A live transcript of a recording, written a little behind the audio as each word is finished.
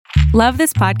Love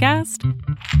this podcast?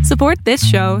 Support this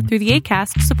show through the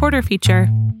Acast supporter feature.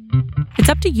 It's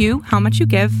up to you how much you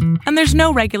give, and there's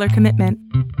no regular commitment.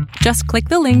 Just click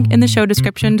the link in the show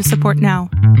description to support now.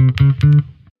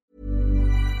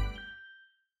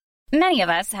 Many of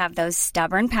us have those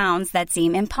stubborn pounds that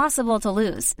seem impossible to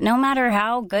lose, no matter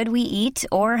how good we eat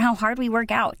or how hard we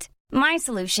work out. My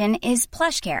solution is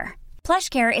PlushCare.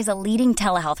 PlushCare is a leading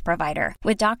telehealth provider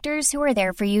with doctors who are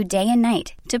there for you day and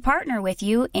night to partner with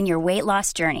you in your weight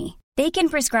loss journey. They can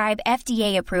prescribe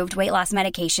FDA-approved weight loss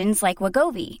medications like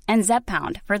Wegovy and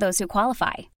Zepbound for those who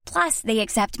qualify. Plus, they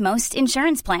accept most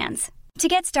insurance plans. To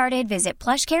get started, visit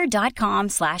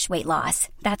plushcare.com/weightloss.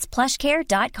 That's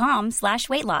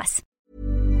plushcare.com/weightloss.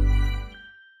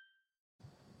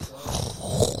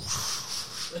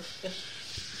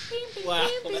 Wow,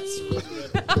 that's really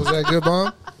good. Was that good,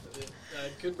 Mom? I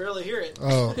could barely hear it.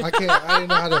 Oh, I didn't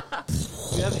know how to.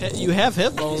 You have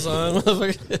headphones on. I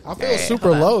feel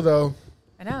super low, though.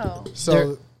 I know.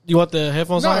 So, you want the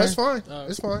headphones on? no, it's fine.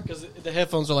 It's fine. Because the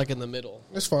headphones are like in the middle.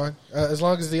 It's fine. As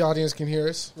long as the audience can hear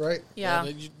us, right? Yeah.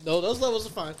 No, those levels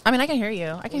are fine. I mean, I can hear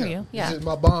you. I can hear you. It's Yeah. just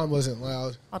my bomb wasn't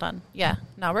loud. Hold on. Yeah.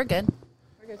 No, we're good.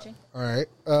 We're Gucci. All right.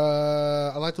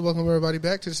 I'd like to welcome everybody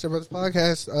back to the Step Brothers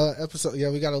Podcast episode. Yeah,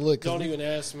 we got to look. Don't even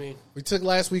ask me. We took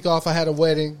last week off. I had a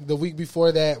wedding. The week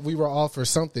before that, we were off for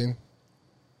something.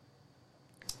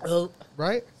 Oh.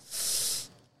 Right?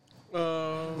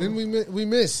 Then we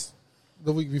missed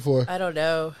the week before. I don't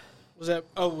know. Was it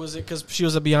because she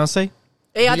was a Beyonce?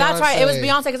 Yeah, that's right. It was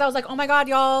Beyonce. Beyonce because I was like, oh my God,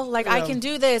 y'all, like, I can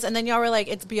do this. And then y'all were like,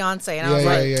 it's Beyonce. And I was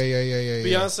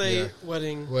Yeah. Beyonce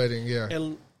wedding. Wedding, yeah.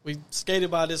 And we skated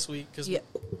by this week because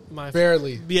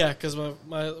Barely. Yeah, because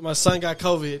my son got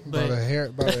COVID. By But the hair,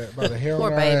 by the hair Poor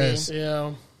on our baby. ass.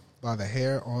 yeah, By the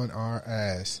hair on our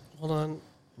ass. hold on.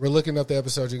 We're looking up the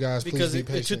episode, you guys. Please Because be it's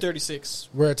patient. 236.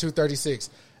 We're at 236.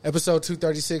 Episode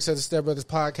 236 of the Step Brothers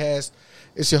Podcast.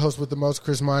 It's your host with the most,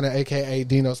 Chris Minor, a.k.a.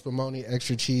 Dino Spumoni,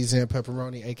 extra cheese and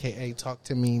pepperoni, a.k.a. Talk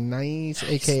to Me Nice,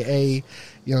 a.k.a.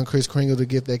 Young Chris Kringle, the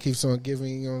gift that keeps on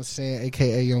giving, you know what I'm saying,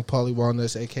 a.k.a. Young Paulie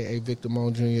Walnuts, a.k.a. Victor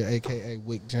Moan Jr., a.k.a.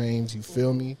 Wick James, you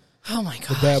feel me? Oh my The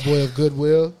God. bad boy of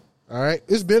Goodwill. All right.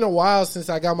 It's been a while since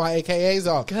I got my AKAs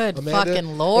off. Good Amanda.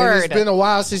 fucking Lord. And it's been a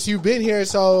while since you've been here,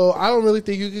 so I don't really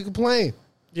think you can complain.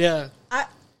 Yeah.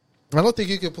 I don't think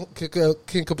you can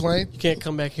complain. You can't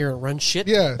come back here and run shit.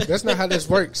 Yeah, that's not how this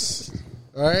works.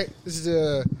 All right?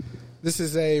 This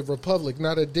is a republic,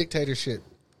 not a dictatorship.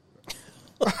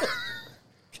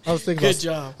 I was thinking Good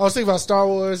job. I was thinking about Star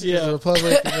Wars. Yeah. It's a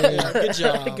republic. Yeah, good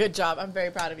job. Good job. I'm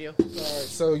very proud of you. All right,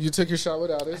 so you took your shot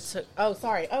without us. Oh,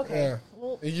 sorry. Okay. Yeah.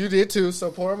 Well, And you did too, so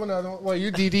pour him another one. Well,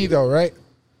 you DD though, right?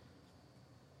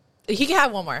 he can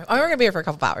have one more. We're going to be here for a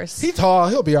couple hours. He tall.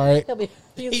 He'll be all right. He'll be.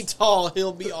 He tall.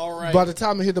 He'll be all right. By the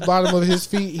time I hit the bottom of his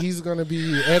feet, he's going to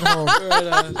be at home. Right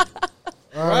on.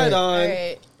 All right.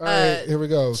 All right, here we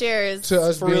go. Cheers. To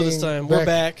us For real this being time. We're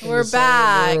back. in We're the same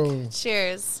back. room.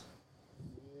 Cheers.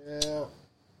 Yeah.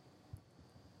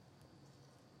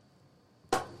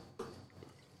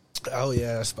 Oh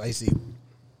yeah, spicy.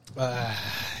 Yeah,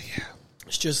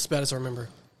 It's just as bad as I remember.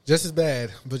 just as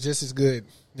bad, but just as good.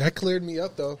 That cleared me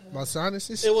up though. My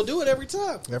sinuses It will do it every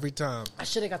time. every time. I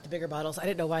should have got the bigger bootles. I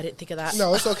didn't know why I didn't think of that.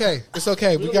 No, it's okay. It's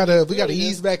okay. We gotta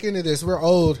ease back into this. We're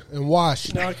old and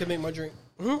washed. Now I can make my drink.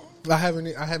 I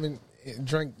haven't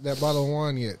drank that bottle of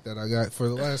wine yet that I got for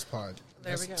the last pod.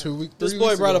 There we go. 2 weeks. This 3 boy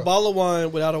weeks brought ago. a bottle of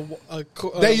wine without a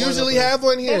They usually have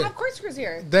one They here. have corkscrews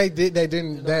here. They did. They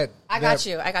didn't. I got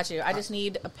you. I just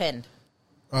need a pen.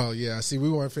 Oh yeah. See, we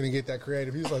weren't finna get that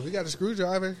creative. He was like, "We got a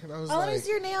screwdriver," and I was Oh, let me like,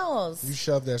 see your nails. "You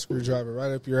shoved that screwdriver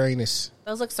right up your anus."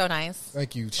 Those look so nice.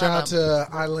 Thank you. Shout out to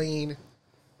Eileen.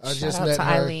 I just Shout out met to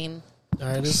her. Eileen. All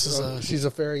right, this is She's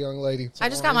a fair young lady. I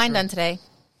just got mine done today.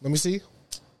 Let me see.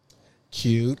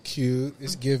 Cute.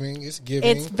 It's giving. It's giving.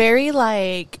 It's very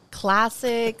like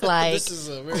classic, like This is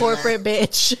a very corporate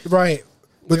bitch. right.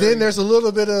 But then there's a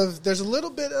little bit of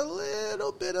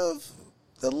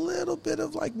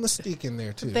like mystique in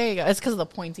there too. There you go. It's because of the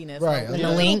pointiness, Right. And A the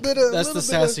little link. bit of- that's the little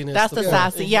bit of- sassiness. That's the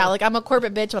sassy. Yeah, like I'm a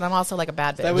corporate bitch, but I'm also like a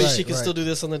bad bitch. That way Right, she can right. still do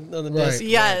this on the Right. desk.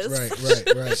 Yes.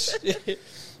 Right.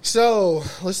 So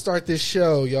let's start this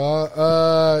show, y'all.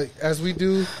 As we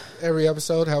do every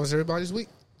episode, how was everybody's week?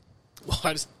 Well,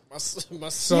 my Son's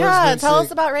Yeah, been tell sick.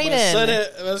 us about My son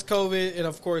Raiden. has COVID, and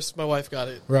of course, my wife got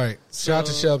it. Right. Shout out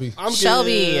to Shelby. I'm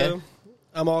Shelby. good.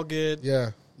 I'm all good.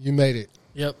 Yeah, you made it.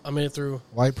 Yep, I made it through.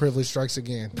 White privilege strikes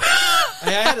again. I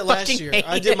had it last year.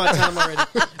 I did my time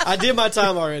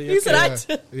already. You said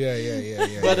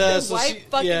Yeah. But so White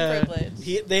fucking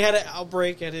privilege. They had an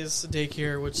outbreak at his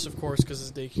daycare, which of course because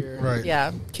his daycare. Right.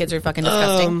 Yeah, kids are fucking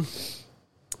disgusting.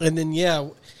 And then, yeah,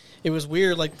 it was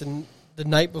weird. Like, the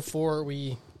night before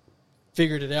we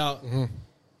figured it out,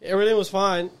 everything was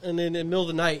fine. And then in the middle of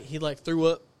the night, he, like, threw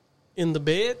up in the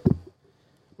bed.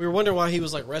 We were wondering why he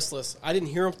was, like, restless. I didn't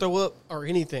hear him throw up or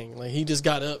anything. Like, he just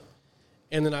got up.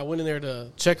 And then I went in there to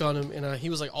check on him, and he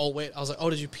was, like, all wet. I was like, oh,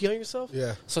 did you pee on yourself?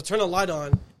 Yeah. So I turned the light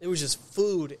on. It was just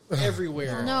food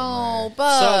everywhere. No,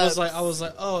 but So I was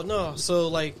like, oh, no. So,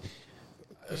 like,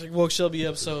 I was like, woke Shelby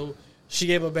up. So she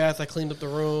gave him a bath. I cleaned up the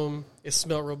room. It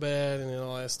smelled real bad and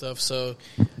all that stuff. So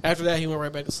after that, he went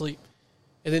right back to sleep.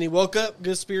 And then he woke up,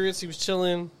 good spirits. He was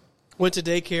chilling. Went to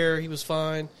daycare. He was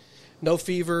fine. No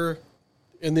fever.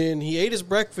 And then he ate his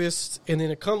breakfast, and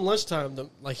then it come lunchtime,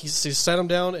 he sat him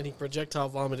down, and he projectile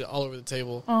vomited all over the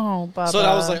table. Oh, Bubba. So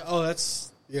I was like, oh,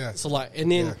 that's a lot.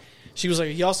 And then Yeah. she was like,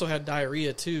 he also had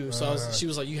diarrhea, too. So she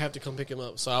was like, you have to come pick him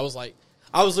up. So I was like,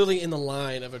 I was literally in the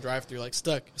line of a drive-thru, like,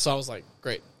 stuck. So I was like,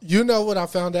 great. You know what I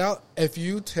found out? If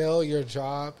you tell your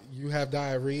job you have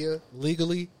diarrhea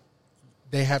legally,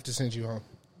 they have to send you home.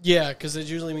 Yeah, because it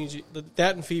usually means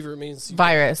that and fever means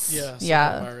virus.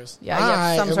 Yeah, virus. Yeah, you I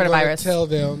have some am sort of gonna virus. tell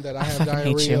them that I have hate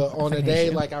diarrhea you. on a I hate day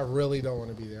you. like I really don't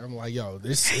want to be there. I'm like, yo,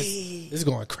 this is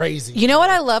going crazy. You know what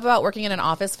I love about working in an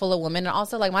office full of women, and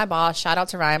also like my boss. Shout out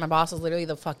to Ryan. My boss is literally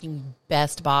the fucking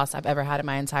best boss I've ever had in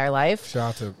my entire life. Shout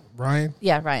out to Ryan.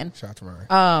 Yeah, Ryan. Shout out to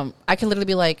Ryan. I can literally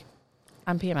be like,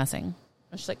 I'm PMSing.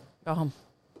 And she's like, go home.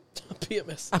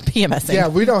 PMS. I'm PMSing. Yeah,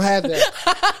 we don't have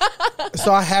that.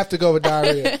 So I have to go with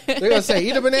diarrhea. They're going to say,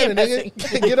 eat a banana,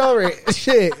 nigga. Get over it.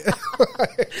 Shit.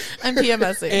 I'm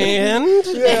PMSing. And?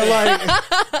 Yeah,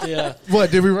 like, Yeah.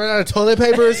 what, did we run out of toilet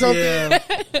paper or something? Yeah.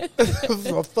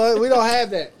 Fuck, we don't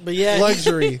have that. But yeah.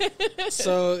 Luxury.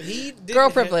 So he didn't Girl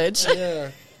privilege.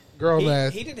 Yeah. Girl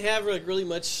math. He didn't have really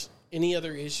much any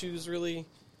other issues really.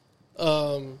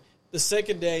 The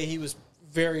second day he was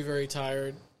very, very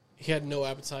tired. He had no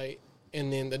appetite,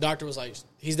 and then the doctor was like,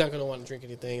 he's not going to want to drink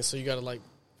anything, so you got to like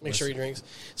make sure he drinks.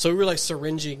 So we were like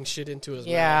syringing shit into his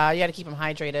mouth. Yeah, you got to keep him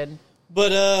hydrated.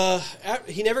 But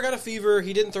he never got a fever.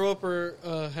 He didn't throw up or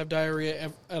have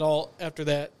diarrhea at all after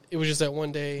that. It was just that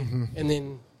one day, and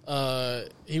then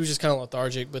he was just kind of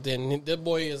lethargic. But then that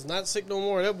boy is not sick no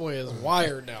more. That boy is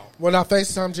wired now. When I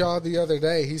FaceTimed y'all the other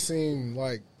day, he seemed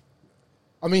like,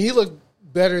 I mean, he looked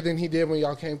better than he did when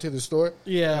y'all came to the store.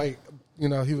 Yeah. Like, you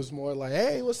know, he was more like,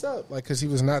 hey, what's up? Like, because he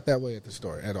was not that way at the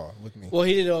store at all with me. Well,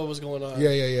 he didn't know what was going on. Yeah,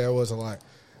 it was a lot.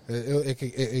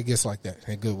 It gets like that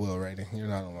at Goodwill rating. You're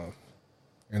not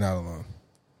alone.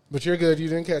 But you're good. You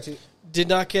didn't catch it. Did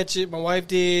not catch it. My wife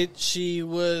did.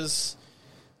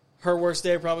 Her worst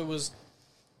day probably was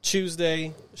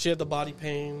Tuesday. She had the body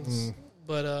pains,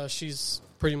 but she's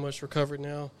pretty much recovered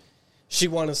now. She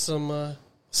wanted some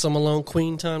alone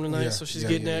queen time tonight, so she's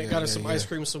getting that. Got her some ice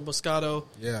cream, some Moscato.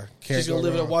 Yeah, she's gonna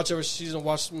live it. Watch over. She's gonna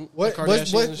watch the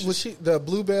Kardashians. What was she? The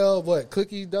Bluebell? What,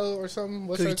 cookie dough or something?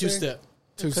 What's cookie her two-step.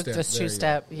 Two-step. Just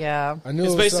two-step, yeah. I knew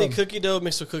It's it was basically something. cookie dough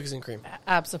mixed with cookies and cream.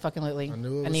 Absolutely. I knew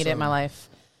it was I need it in my something. life.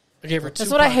 I gave her two. This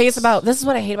is what I hate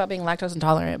about being lactose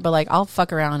intolerant. But like, I'll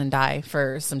fuck around and die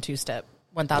for some two-step.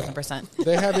 1,000%.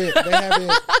 They haven't.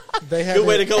 Good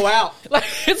way to go out. Like,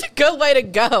 it's a good way to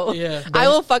go. Yeah. I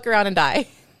will fuck around and die.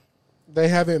 They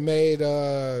haven't made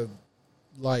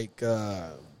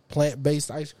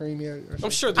plant-based ice cream yet. Or something?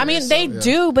 I'm sure. I mean, they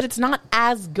do, but it's not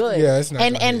as good. Yeah, it's not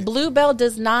And gonna and hit. Bluebell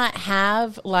does not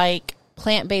have like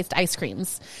plant-based ice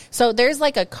creams. So there's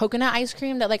like a coconut ice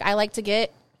cream that like I like to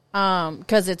get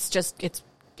because it's just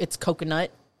it's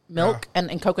coconut milk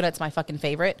and coconut's my fucking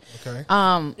favorite.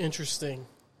 Okay. Interesting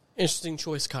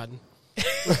choice, Cotton.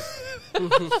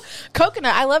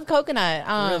 Coconut, I love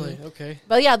coconut. Really? Okay.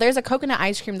 But yeah, there's a coconut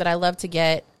ice cream that I love to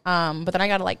get. But then I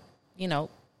gotta like,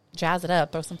 jazz it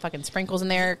up, throw some fucking sprinkles in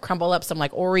there, crumble up some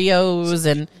like Oreos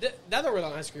and Now that we're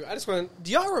on ice cream, I just want.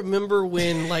 Do y'all remember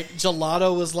when like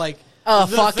gelato was like a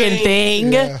the fucking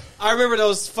thing. Yeah. I remember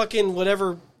those fucking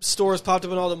whatever stores popped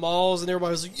up in all the malls, and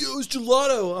everybody was like, "Yo, it's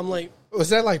gelato." I'm like, Was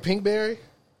that like Pinkberry?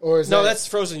 Or is "No, that, that's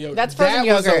frozen yogurt." That's frozen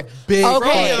That was yogurt. a big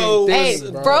okay. fucking Hey,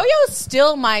 thing, bro. Froyo's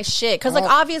still my shit. Because, like,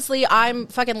 obviously, I'm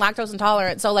fucking lactose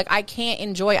intolerant. So, like, I can't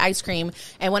enjoy ice cream.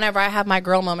 And whenever I have my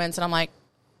girl moments and I'm like,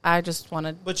 I just want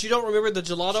to. But you don't remember the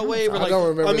gelato wave? Or I like, don't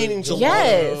remember I'm eating the gelato.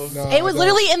 Yes. No, it was I don't.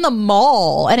 literally in the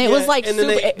mall. And it was like, and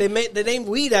super, then they named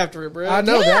weed after it, bro. I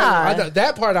know Yeah. that.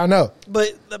 That part I know.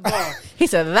 But He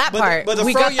said that part. But the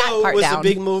we got that Froyo part was down. a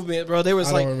big movement, bro. There was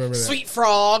I like don't remember that. Sweet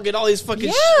Frog and all these fucking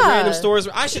Yeah. random stores.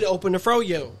 I should have opened a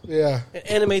Froyo. Yeah. An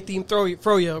anime themed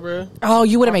Froyo, bro. Oh,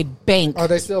 you would have made bank. Are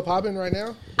they still popping right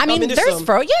now? I mean, there's there's some.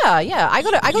 Fro. Yeah. I go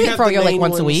You get have the Froyo like main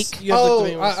once a ones. week. You have the Oh,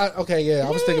 main ones. okay, yeah.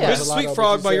 I was thinking Yeah. about There's a Gelato, Sweet but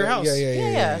Frog you by your said- house.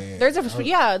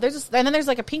 Yeah. There's and then there's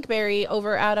like a Pinkberry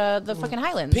over at the fucking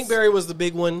Highlands. Pinkberry was the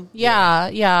big one.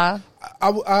 Yeah.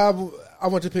 I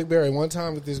went to Pickberry one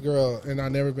time with this girl, and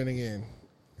I've never been again.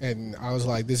 And I was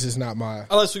like, this is not my...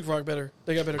 I like Sweet Frog better.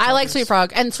 They got better. I like toppings. Sweet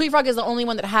Frog, and Sweet Frog is the only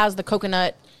one that has the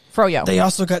coconut Froyo. They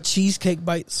also got cheesecake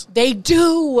bites. They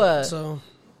do. So,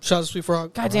 shout out to Sweet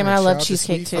Frog. God damn it, All right, I love shout out to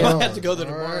cheesecake Sweet too. I Frog. have to go there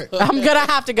All tomorrow. right. I'm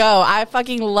gonna have to go. I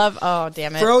fucking love. Oh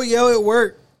damn it. Froyo at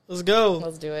work. Let's go.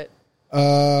 Let's do it.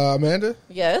 Amanda,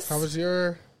 Yes. how was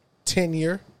your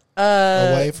tenure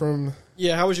away from...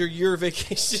 Yeah, how was your year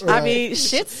vacation? I mean,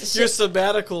 shit's. Your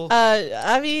sabbatical.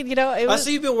 I mean, it I was.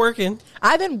 see you've been working.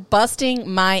 I've been busting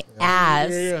my ass.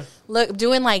 Yeah. Look,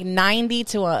 doing like 90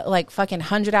 to like fucking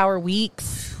 100-hour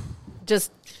weeks.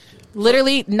 Just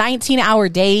literally 19-hour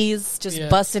days. Just Yeah.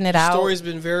 busting it Your out. Story's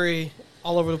been very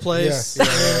all over the place.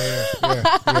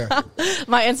 Yeah.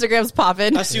 My Instagram's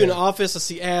popping. I see you in the office. I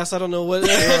see ass. I don't know what.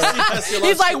 I see a lot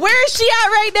He's of like, shit. where is she at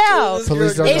right now? This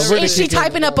Police girl- don't know where to Is she kick in.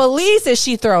 typing up police? Is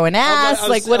she throwing ass?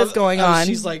 Like, what is going on?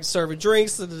 She's like serving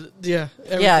drinks. Yeah,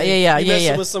 everything. Yeah. He messing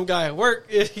Yeah. with some guy at work.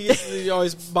 He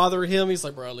always bothering him. He's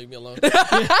like, bro, leave me alone.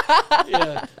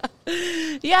 Yeah.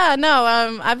 Yeah, no,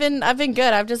 I've been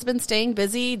good. I've just been staying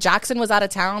busy. Jackson was out of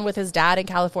town with his dad in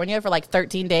California for like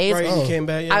 13 days. Right, Oh. he came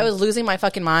back. Yeah. I was losing my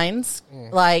fucking minds.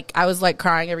 Like, I was like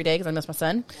crying every day because I miss my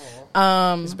son.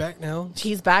 He's back now.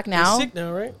 He's back now. He's sick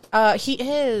now, right? He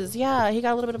is. Yeah, he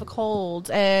got a little bit of a cold,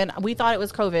 and we thought it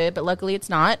was COVID, but luckily it's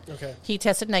not. Okay. He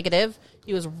tested negative.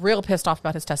 He was real pissed off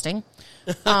about his testing.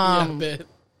 Yeah, I bet.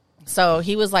 So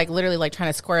he was like literally like trying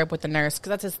to square up with the nurse because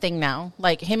that's his thing now.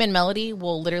 Like him and Melody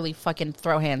will literally fucking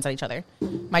throw hands at each other.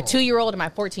 My 2-year-old and my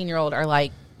 14-year-old are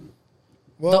like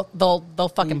Well, they'll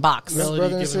fucking box. Melody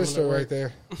brother and giving him sister the right work.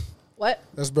 there. What?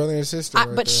 That's brother and sister right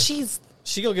But there. she's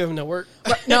She gonna give him that work.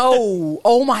 no.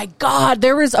 Oh my god.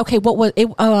 There was what was it?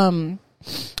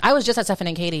 I was just at Stephen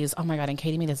and Katie's. Oh my god. And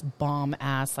Katie made this bomb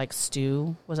ass like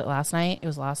stew. Was it last night? It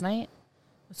was last night.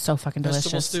 So fucking Vegetable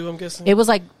delicious. stew, I'm guessing. It was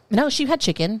like no. She had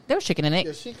chicken. There was chicken in it.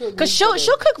 Yeah, she cooked Because meat she'll for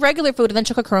she'll cook regular food and then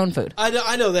she'll cook her own food.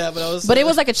 I know that, but I was. But it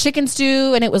was like a chicken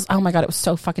stew, and it was, oh my God, it was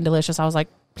so fucking delicious. I was like,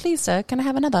 please, sir, can I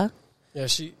have another? yeah,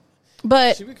 she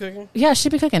But be cooking. yeah,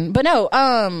 she'd be cooking. But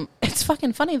no, it's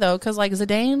fucking funny though, because like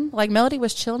Zidane, like Melody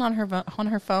was chilling on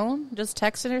her phone, just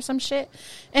texting her some shit,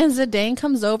 and Zidane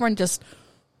comes over and just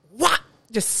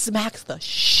smacks the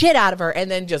shit out of her,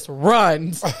 and then just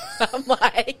runs. I'm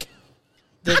like.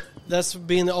 That's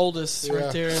being the oldest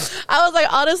right there. I was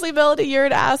like, honestly, Melody, you're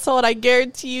an asshole, and I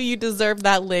guarantee you deserve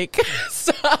that lick.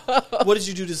 So, What did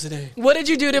you do to today? what did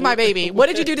you do to my baby? What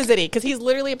did you do to Ziddy? Because he's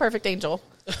literally a perfect angel.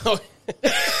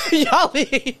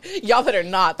 y'all better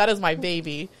not. That is my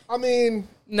baby. I mean,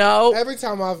 No. every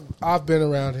time I've been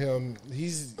around him,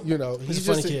 he's He's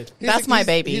a funny kid. That's my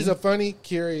baby. He's a funny,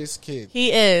 curious kid.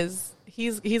 He is.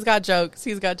 He's got jokes.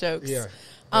 He's got jokes. Yeah.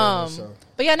 Very much so.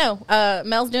 But yeah, no.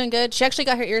 Mel's doing good. She actually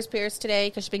got her ears pierced today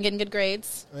because she's been getting good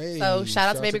grades. Hey, So shout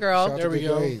out to baby girl. shout out There to we good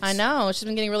go. grades. I know. She's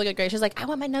been getting really good grades. She's like, I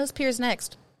want my nose pierced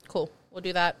next. Cool. We'll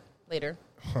do that later.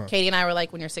 Katie and I were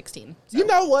like, when you're 16. You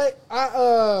know what?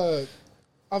 I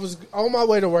was on my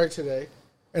way to work today,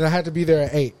 and I had to be there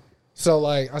at 8. So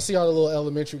like, I see all the little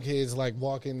elementary kids like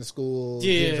walking to school,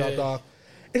 getting dropped off,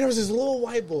 and there was this little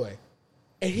white boy,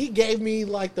 and he gave me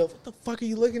like what the fuck are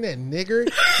you looking at, nigger?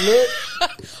 Look.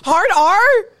 Hard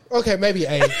R? Okay, maybe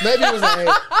A. Maybe it was an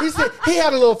A. He said he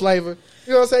had a little flavor.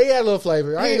 You know what I'm saying? He had a little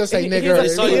flavor. I ain't gonna say nigger. I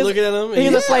saw you looking at him.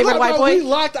 He's a flavored white boy. We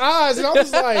locked eyes, and I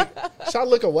was like, "Should I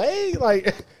look away?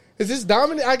 Like, is this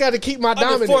dominant? I got to keep my I'm in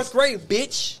dominance." 4th grade,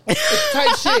 bitch.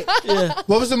 Type shit. Yeah.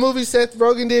 What was the movie Seth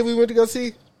Rogen did? We went to go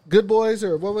see Good Boys,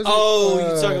 or what was it?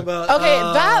 Oh, you talking about?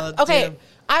 Okay, damn.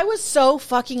 I was so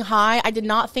fucking high. I did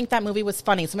not think that movie was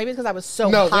funny. So maybe because I was so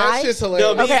No, high. that shit's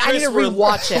hilarious. No, Okay, I need to Chris were-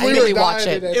 rewatch it. I We need to were rewatch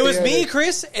dying it. to It was Yeah. me and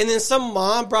Chris, and then some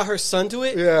mom brought her son to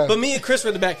it. Yeah. But me and Chris were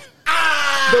in the back.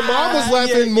 The mom was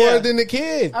laughing yeah, more yeah. than the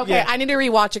kid. Okay, Yeah. I need to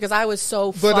rewatch it because I was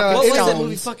so But, fucking What was that stoned.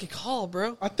 movie fucking called,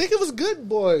 bro? I think it was Good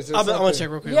Boys. Or I'm gonna something. check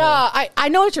real quick. Yeah, I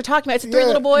know what you're talking about. It's the three Yeah,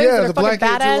 little boys yeah, that are the fucking black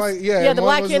kids badass. are white, yeah, the and one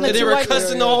black was kid and the And they two were white.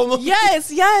 cussing the whole movie.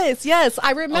 Yes.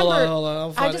 I remember. Hold on,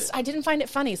 I'll find it. I didn't find it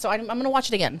funny, so I'm gonna watch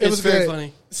it again. It It's was very good.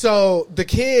 funny. So the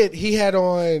kid, he had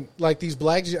on like these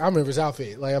black. I remember his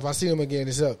outfit. Like if I see him again,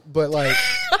 it's up. But like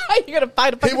You're gonna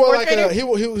find a he fucking wore fourth like grader?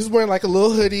 he was wearing like a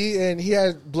little hoodie, and he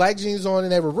had black jeans on,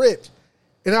 and they were ripped.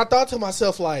 And I thought to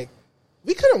myself like,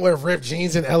 we couldn't wear ripped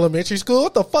jeans in elementary school.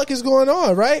 What the fuck is going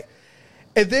on, right?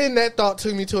 And then that thought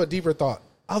took me to a deeper thought.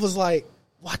 I was like,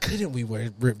 why couldn't we wear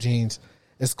ripped jeans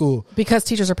at school? Because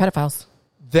teachers are pedophiles.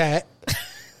 That.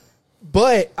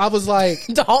 But I was like,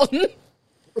 Dalton.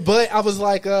 But I was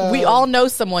like, We all know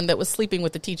someone that was sleeping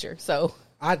with the teacher, so.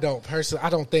 I don't personally. I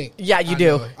don't think. Yeah, you I do.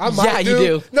 know. I might Yeah, you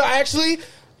do. No, actually.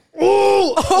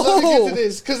 Ooh, let me get to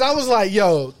this because I was like,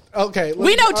 yo, okay.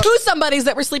 We know two somebodies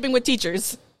that were sleeping with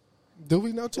teachers. Do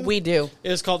we know two? We do.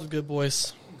 It's called The Good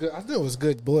Boys. Good. I knew it was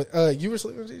good, boy. You were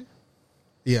sleeping with you?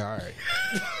 Yeah, all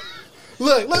right.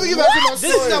 Look, let me get back to my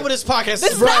story. This is not what this podcast is.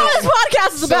 This is not what this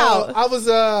podcast is about.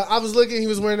 I was looking. He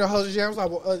was wearing a hose jam. I was like,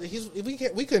 well,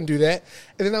 we couldn't do that.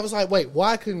 And then I was like, wait,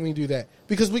 why couldn't we do that?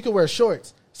 Because we could wear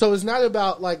shorts. So it's not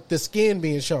about like the skin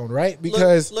being shown, right?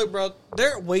 Because look, bro,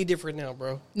 they're way different now,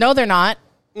 bro. No, they're not.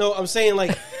 No, I'm saying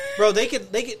like, bro, they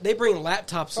bring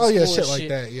laptops. To oh yeah, school shit and like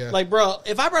that. Yeah, like, bro,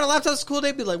 if I brought a laptop to school,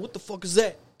 they'd be like, "What the fuck is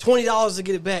that? $20 to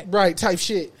get it back." right, type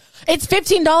shit. It's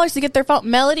 $15 to get their phone.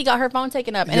 Melody got her phone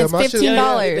taken up, and Yeah, it's my shit- $15.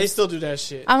 Yeah, they still do that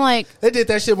shit. I'm like, They did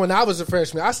that shit when I was a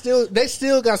freshman. They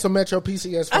still got some Metro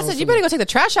PCS phones. I said, you better go take the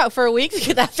trash out for a week to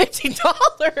get that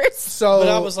 $15. So But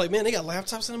I was like, man, they got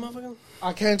laptops in the motherfucker.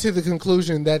 I came to the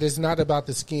conclusion that it's not about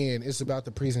the skin; it's about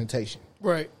the presentation.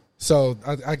 Right. So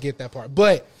I get that part,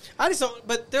 but I just don't.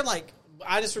 But they're like,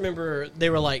 I just remember they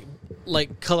were like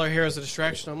color hair as a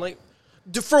distraction. I'm like,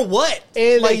 for what?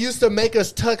 and like, they used to make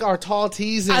us tuck our tall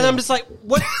tees in. and I'm just like,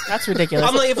 what? That's ridiculous.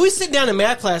 I'm like, if we sit down in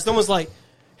math class, no one's like,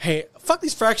 hey, fuck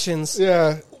these fractions.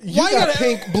 yeah, you Why got gotta-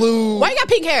 pink, blue. Why you got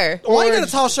pink hair? Why you got a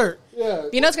Orange. tall shirt? Yeah,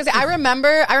 You know what's crazy? I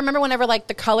remember whenever like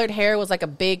the colored hair was like a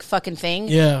big fucking thing.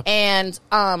 Yeah. And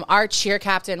our cheer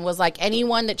captain was like,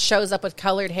 anyone that shows up with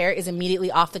colored hair is immediately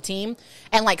off the team.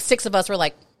 And like 6 of us were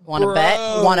like, want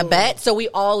to bet? So we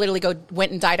all literally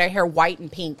went and dyed our hair white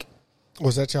and pink.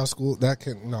 was that y'all school?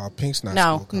 No, pink's not.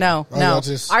 No, school color. no, Oh, no. y'all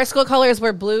just, Our school colors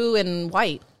were blue and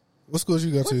white. what schools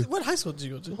you go to? What high school did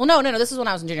you go to? Well, no. This is when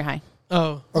I was in junior high.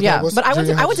 Oh, Okay, yeah, what's but I went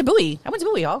junior high? to Bowie. I went to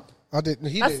Bowie, y'all. I didn't.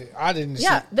 He That's- did it. I didn't.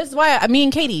 Yeah, See. this is why me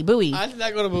and Katie Bowie, I did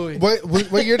not go to Bowie.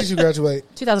 What year did you graduate?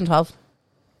 2012.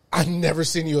 I've never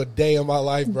seen you a day in my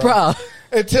life, bro. Bruh.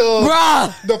 Until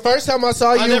the first time I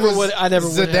saw you I never was would have.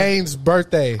 Zidane's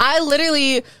birthday. I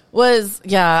literally was.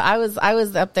 Yeah, I was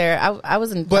up there. I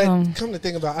was in. But come to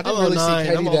think about it, I didn't I'm really 09. see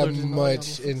I'm Katie older that than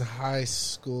much in high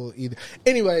school either.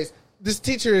 Anyways, this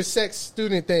teacher is sex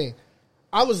student thing.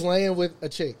 I was laying with a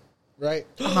chick, right?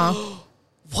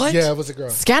 What? Yeah, it was a girl.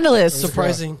 Scandalous.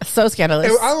 Surprising. So scandalous.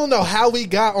 And I don't know how we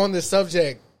got on this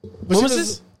subject. But When she was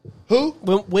this? Who?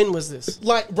 When was this?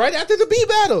 Like right after the beat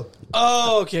battle.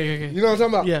 Oh, okay. You know what I'm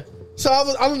talking about? Yeah. So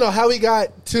I don't know how we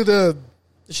got to the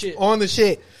Shit. on the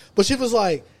shit. But she was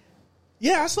like,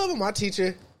 yeah, I slept with my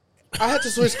teacher. I had to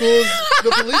switch schools.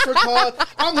 The police were called.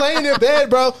 I'm laying in bed,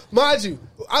 bro. Mind you,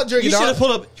 I'm drinking. You should have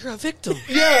pulled up. You're a victim.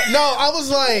 Yeah, no, I was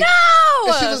like, No!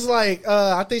 and she was like,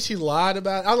 I think she lied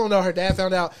about it. I don't know. Her dad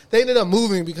found out. They ended up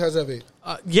moving because of it.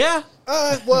 Yeah.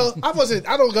 Well, I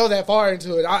don't go that far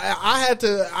into it.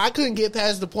 I couldn't get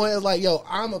past the point of like, yo,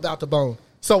 I'm about to bone.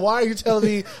 So why are you telling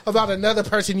me about another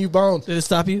person you boned? Did it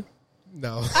stop you?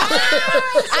 No.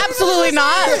 Absolutely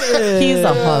not. He's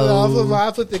a hoe.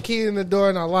 I put the key in the door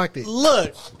and I locked it.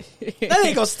 Look, that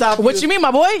ain't gonna stop you. What you mean,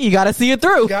 my boy? You got to see it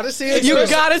through. Gotta see it. You through.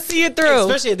 got to see it through.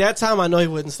 Especially at that time, I know he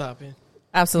wouldn't stop it.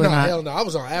 Absolutely No, not. hell no. I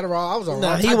was on Adderall. I was on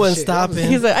Nah, all he type of wasn't shit. stopping.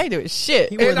 He's like, I ain't doing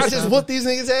shit. And I just whooped these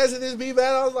niggas' ass in this beat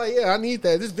battle. I was like, yeah, I need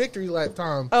that. This victory lap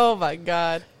time. Oh my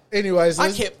god. Anyways,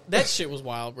 I can't. That shit was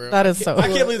wild, bro. That is so- I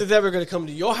can't believe that they were gonna come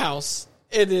to your house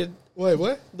and then wait,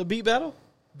 what? the beat battle.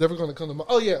 They were going to come to my...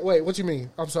 Oh, yeah. Wait, what you mean?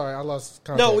 I'm sorry. I lost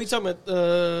context. No, we talking about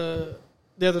the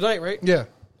other night, right? Yeah.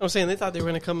 I'm saying they thought they were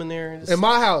gonna come in there and just, In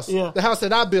my house. Yeah. The house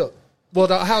that I built. Well,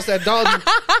 the house that Dalton...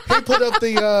 he put up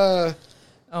the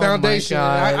foundation.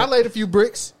 God. I laid a few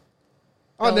bricks.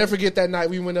 I'll never forget that night.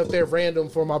 We went up there random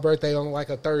for my birthday on like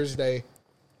a Thursday.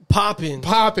 popping.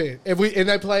 Popping. And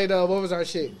they played... what was our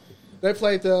shit? They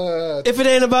played the... If it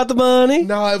ain't about the money,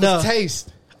 no, it was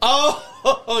Taste.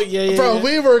 Oh, yeah. Bro, yeah.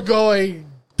 we were going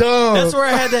dumb. That's where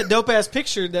I had that dope ass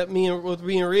picture that me and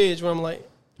Ridge. Where I'm like,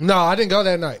 No, I didn't go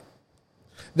that night.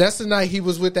 That's the night he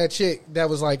was with that chick that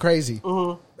was like crazy.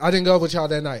 Mm-hmm. I didn't go with y'all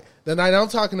that night. The night I'm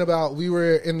talking about, we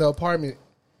were in the apartment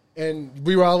and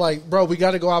we were all like, bro, we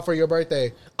got to go out for your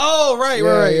birthday. oh right,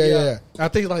 Yeah. I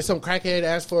think like some crackhead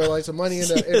asked for like some money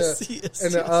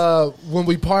when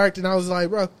we parked, and I was like,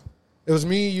 bro, it was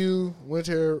me, you,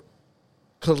 Winter,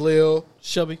 Khalil,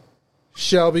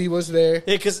 Shelby was there.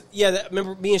 Yeah, because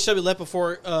remember me and Shelby left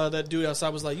before that dude outside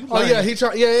was like, "You Oh lying." yeah, he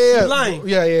tried. Yeah. You lying.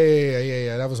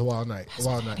 Yeah. That was a wild night.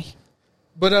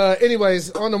 But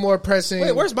anyways, on the more pressing.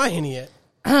 Wait, where's my Henny at?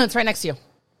 It's right next to you.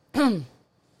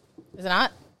 Is it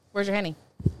not? Where's your Henny?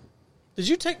 Did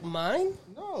you take mine?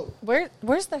 No.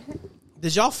 Where's the?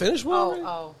 Did y'all finish one?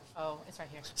 already? Oh, it's right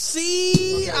here.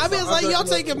 See, Okay, I mean, so it's like I'll y'all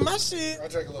take a taking my shit. I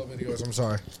drank a little bit of yours. I'm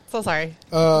sorry. So sorry.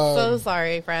 So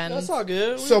sorry, friend. That's all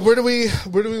good. So where do we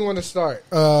want to start?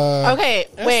 Okay,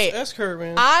 wait. That's Kurt,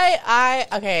 man.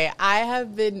 I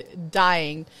have been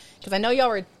dying because I know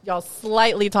y'all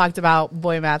slightly talked about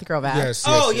boy math, girl math. Yes.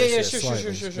 Oh, yes, yeah, yes, sure,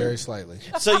 slightly, sure. Very slightly.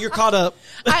 So you're caught up.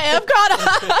 I am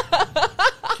caught up.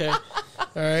 Okay. All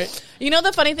right. You know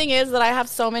the funny thing is that I have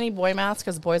so many boy maths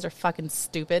because boys are fucking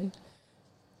stupid.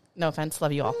 No offense,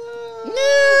 love you all.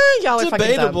 Y'all are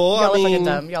debatable. fucking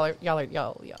dumb. Y'all I are fucking mean- dumb.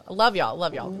 Y'all. Love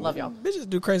y'all. Bitches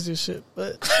do crazy as shit,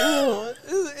 but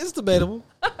it's debatable.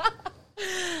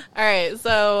 All right,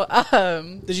 so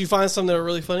Did you find something that were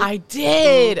really funny? I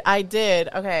did.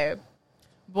 Okay.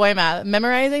 Boy math.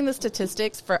 Memorizing the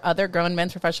statistics for other grown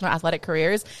men's professional athletic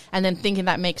careers and then thinking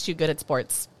that makes you good at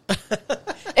sports.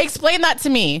 Explain that to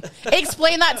me.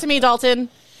 Dalton.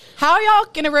 How are y'all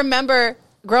going to remember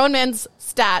grown men's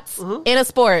stats in a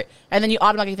sport and then you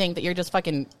automatically think that you're just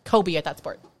fucking Kobe at that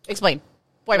sport? Explain.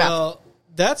 Boy math. Well,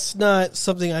 that's not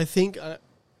something I think.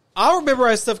 I'll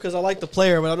memorize stuff because I like the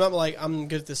player, but I'm not like I'm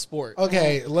good at this sport.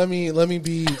 Okay, let me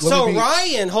be.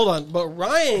 Ryan, hold on, but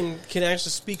Ryan can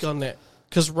actually speak on that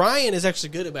because Ryan is actually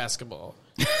good at basketball.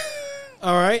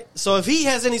 All right, so if he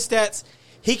has any stats,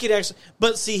 he could actually.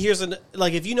 But see, here's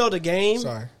if you know the game.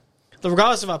 Sorry.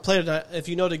 Regardless if I played or not, if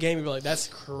you know the game, you'll be like, that's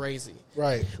crazy.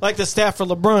 Right. Like the stat for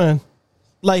LeBron.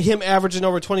 Like him averaging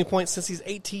over 20 points since he's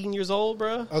 18 years old,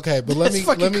 bro. Okay, but That's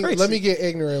fucking crazy. let me get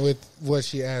ignorant with what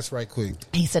she asked right quick.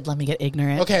 He said, let me get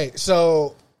ignorant. Okay,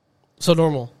 so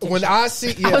normal. when I see,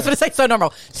 I was going to say so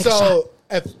normal. Take a shot. so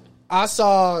if I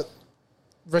saw,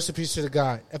 rest in peace to the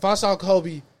guy. If I saw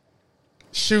Kobe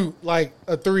shoot like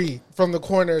a 3 from the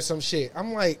corner or some shit,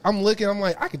 I'm like,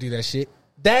 I could do that shit.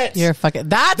 That's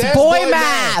That's boy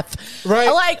math. Right.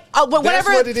 Like,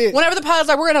 whenever, what it is. whenever the pilot's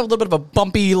like, we're going to have a little bit of a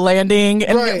bumpy landing.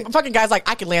 And Right. the fucking guy's like,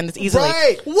 I can land this easily.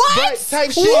 Right. What? Right.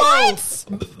 Type shit. What?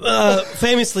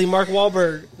 Famously, Mark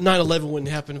Wahlberg, 9/11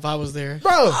 wouldn't happen if I was there.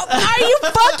 Bro, Are you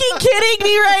fucking kidding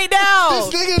me right now?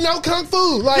 this nigga know kung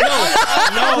fu. Like,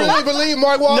 I really believe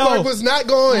Mark Wahlberg was not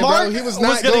going, Mark bro. He was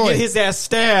not gonna going. get his ass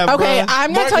stabbed. Okay, bro.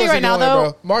 I'm going to Mark tell you right wasn't now, going,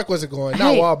 though. bro. Mark wasn't going.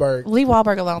 Not Wahlberg. Leave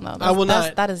Wahlberg alone, though. I will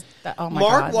not. That is, oh my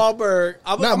Mark God. Wahlberg.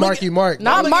 Not Marky Mark.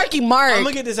 Not Marky Mark. I'm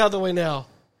gonna get this out of the way now.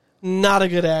 Not a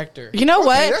good actor. You know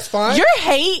what? that's fine. Your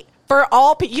hate for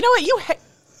all people. You know what? You hate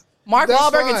Mark That's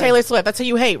Wahlberg and fine. Taylor Swift. That's who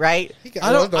you hate, right?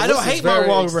 I don't hate Mark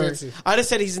Wahlberg. I just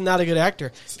said he's not a good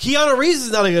actor. Keanu Reeves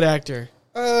is not a good actor.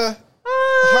 Hardball.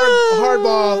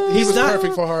 He He's was not-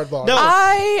 perfect for Hardball. No,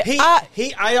 I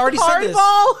already said this.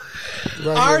 Hardball.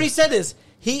 Right I already here. said this.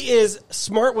 He is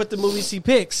smart with the movies he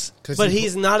picks, 'Cause but he-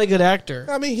 he's not a good actor.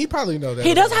 I mean, he probably know that.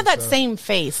 He does about have that himself. same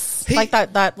face, He- like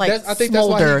that like I think that's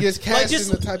why smolder. he gets Like cast in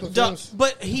the type of duh, films.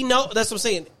 but he know that's what I'm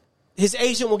saying. His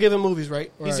agent will give him movies,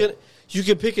 right? He's Right. gonna. You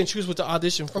can pick and choose what to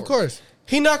audition for. Of course.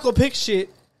 he not gonna pick shit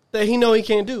that he know he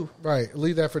can't do. Right.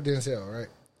 Leave that for Denzel, right?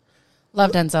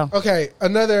 Love Denzel. Okay,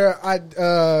 another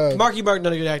Marky Mark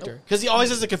not a good actor because he always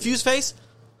has a confused face.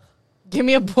 Give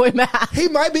me a boy math. he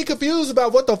might be confused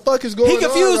about what the fuck is going He on.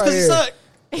 confused right because he here. sucked.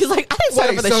 He's like, I didn't sign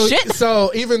up for this shit.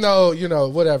 So even though,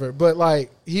 whatever, but like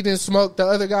he didn't smoke the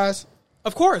other guys,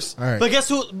 Of course. All right. But guess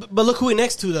who? But look who he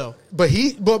next to though.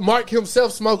 but Mark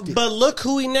himself smoked it. But look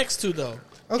who he next to though.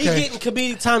 Okay. He getting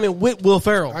comedic timing with Will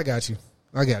Ferrell. I got you.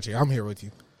 I'm here with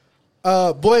you.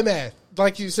 Boy math,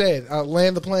 like you said,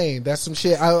 land the plane. That's some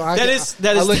shit. That is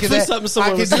I look at definitely that. something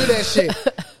someone I can was- do that shit.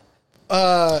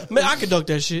 Man, I could dunk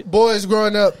that shit. Boys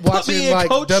growing up me watching in, like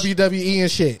coach. WWE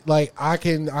and shit. Like I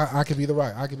can be the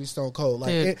Rock. I can be Stone Cold. Like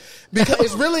Dude. because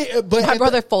it's really. But My at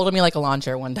brother folded me like a lawn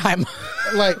chair one time.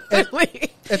 like at,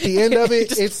 Really? at the end of it,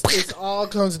 Just- it's all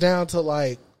comes down to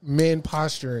like men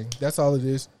posturing. That's all it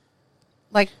is.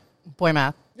 Like, boy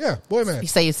math. Yeah, boy math. You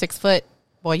say you're 6 foot.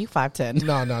 Boy, you 5'10".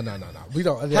 No. We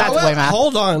don't. That's Hold boy on, math.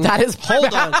 Hold on. That is boy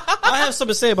Hold math. on. I have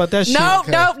something to say about that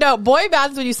shit. No. Boy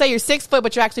math is when you say you're 6 foot,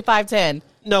 but you're actually 5'10".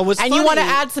 No, what's And funny, you want to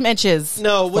add some inches.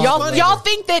 No, what's funny- y'all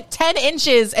think that 10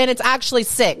 inches and it's actually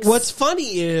 6. What's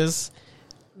funny is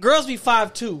girls be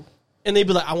 5'2", and they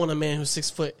be like, I want a man who's 6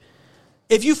 foot.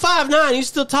 If you 5'9", you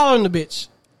still taller than the bitch.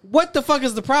 What the fuck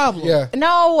is the problem? Yeah,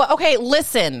 No, okay,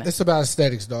 listen. it's about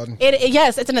aesthetics, Dalton.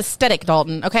 Yes, it's an aesthetic,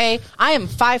 Dalton, okay? I am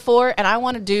 5'4", and I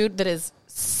want a dude that is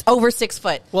over 6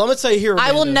 foot. Well, I'm gonna tell you here,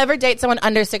 Amanda. I will never date someone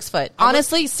under 6 foot.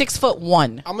 Honestly,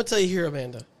 6'1". I'm gonna tell you here,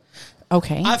 Amanda.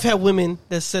 Okay. I've had women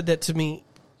that said that to me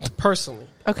personally.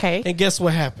 Okay. And guess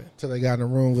what happened? Till they got in a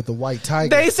room with the white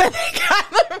tiger. They said they got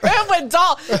in the room with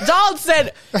Dalton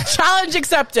said, challenge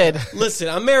accepted. Listen,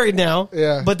 I'm married now.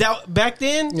 Yeah. But that back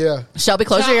then, yeah. Shelby,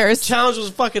 close your ears. challenge was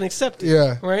fucking accepted.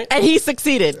 Yeah. Right? And he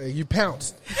succeeded. You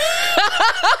pounced.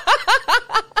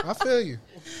 I feel you.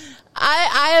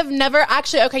 I have never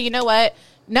actually, okay, you know what?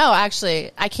 No,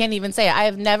 actually, I can't even say it. I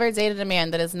have never dated a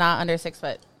man that is not under 6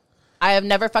 foot. I have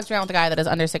never fucked around with a guy that is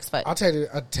under 6 foot. I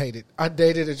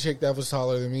dated a chick that was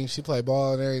taller than me. She played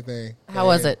ball and everything. How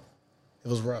was it? It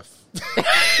was rough.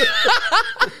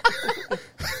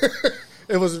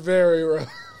 It was very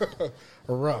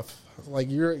rough. Like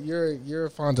you're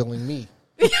fondling me.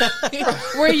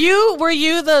 Were you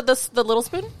the little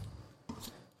spoon?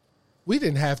 We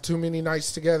didn't have too many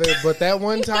nights together, but that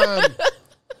one time,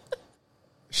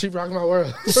 she rocked my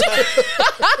world.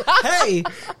 Hey,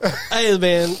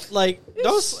 man, like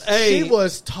those. Hey, She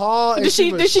was tall. And Did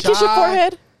she was kiss your shy.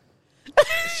 forehead?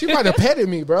 She might have petted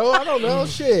me, bro. I don't know.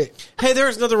 Shit. hey,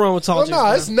 there's nothing wrong with tall Well, chicks. no,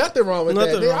 man. it's nothing wrong with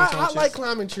Nothing that. wrong with I tall like chicks.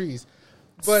 climbing trees.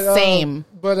 But Same.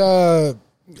 But I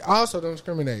also don't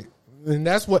discriminate, and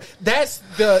that's the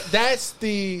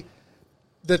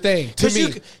thing to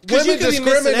me. Because you Women could be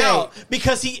missing out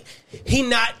because he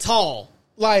not tall.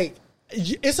 Like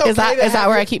it's okay. Is that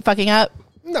where I keep fucking up?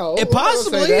 No, It I don't say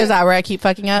possibly that. Is that where I keep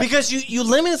fucking up? Because you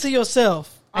limit it to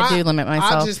yourself. I do limit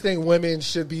myself. I just think women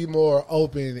should be more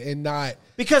open and not.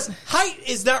 Because height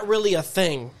is not really a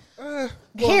thing.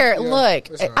 Here, yeah, look.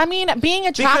 it's all right. I mean, being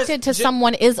attracted to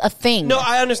someone is a thing. No,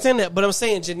 I understand that, but I'm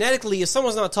saying genetically, if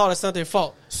someone's not tall, that's not their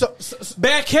fault. So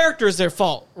Bad character is their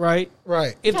fault, right?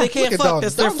 right. If they can't Look at fuck, Dalton.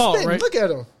 that's their Dalton fault, spitting. right? Look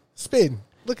at him spitting.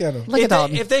 Look at him. Look at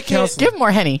Dalton. If they can't, Give him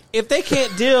more Henny. if they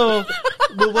can't deal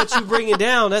with what you bringing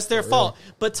down, that's their fault.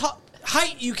 But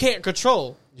height, you can't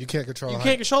control. You can't control. You height.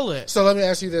 can't control that. So let me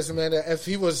ask you this, Amanda: if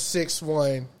he was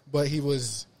 6'1", but he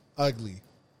was ugly,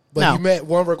 but No. he met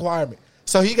one requirement,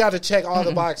 so he got to check all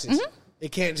the boxes.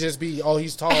 It can't just be,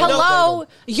 he's tall. Hello,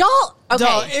 y'all. Okay,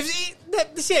 Dog,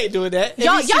 she ain't doing that. If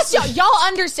y'all. he's Yes, just- y'all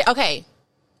understand.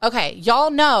 Okay. Y'all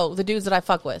know the dudes that I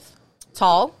fuck with.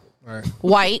 Tall, All right.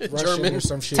 white, Russian German. or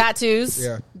some shit. tattoos,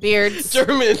 Yeah. beards,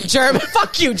 German.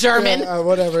 Fuck you, German. Yeah,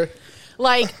 whatever.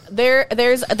 Like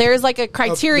there's like a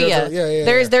criteria.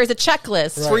 there's There's a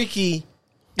checklist. Right. Freaky.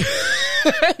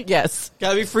 Yes,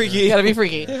 Gotta be freaky. you gotta be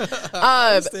freaky.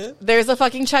 understand. There's a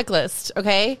fucking checklist.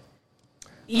 Okay,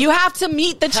 you have to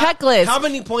meet the checklist. How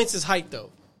many points is height,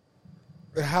 though?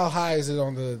 How high is it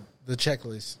on the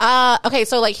checklist? Okay,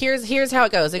 so like here's how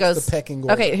it goes. It goes the pecking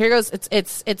order? Okay, here goes.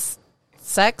 It's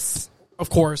sex Of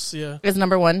course, yeah. is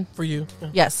number one. For you. Yeah.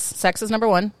 Yes, sex is number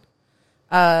one.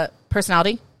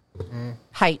 Personality,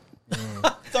 height.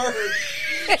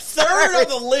 Third on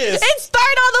the list. It's third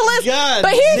on the list. God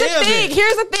but here's damn the thing. it.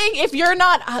 Here's the thing. If you're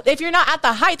not at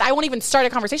the height, I won't even start a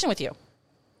conversation with you.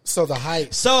 So the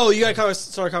height. So you got to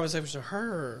start a conversation with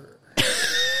her.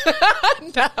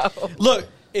 No. Look,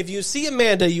 if you see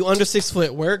Amanda, you under 6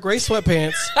 foot, wear gray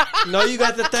sweatpants. Know you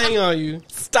got the thing on you.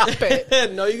 Stop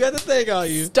it. Know you got the thing on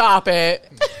you. Stop it.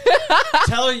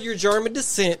 Tell her you're German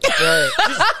descent. Right.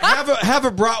 Just have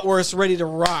a bratwurst ready to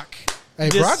rock. Hey,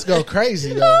 Just- brats go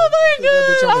crazy though. Oh my Put that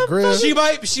bitch on the God,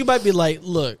 grill. She might be like,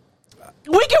 look,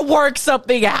 We can work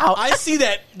something out. I see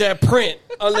that print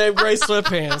on that gray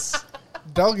sweatpants.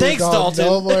 Don't get Thanks, Dalton.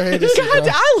 no more Hennessy. God,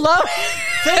 bro. I love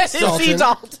Thanks, Hennessy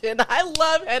Dalton. I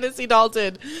love Hennessy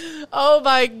Dalton. Oh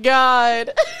my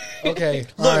God. Okay,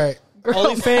 all Look, right.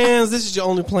 OnlyFans, this is your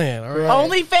only plan, all right?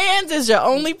 Right. OnlyFans is your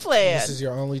only plan. This is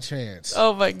your only chance.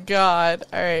 Oh my God.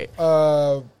 All right.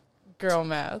 Girl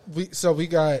math. We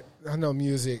got. I know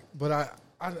music, but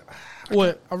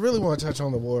What? I really want to touch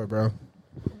on the war, bro.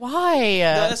 Why?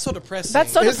 That's so depressing.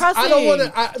 That's so depressing. I don't want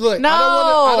to. Look, No.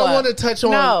 I don't want to touch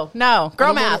on. No. Girl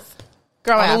don't math.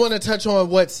 Girl I don't math. want to touch on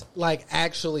what's like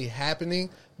actually happening,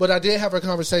 but I did have a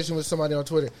conversation with somebody on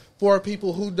Twitter. For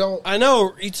people who don't, I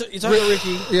know. You talking to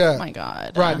Ricky. yeah, Oh my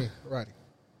God. Rodney.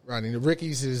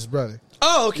 Ricky's his brother.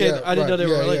 Oh, okay. Yeah, I didn't know they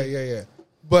were related. Yeah.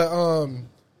 But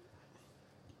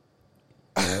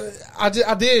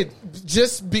I did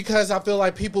just because I feel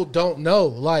like people don't know,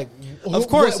 like, Of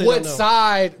course they what don't know.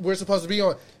 side we're supposed to be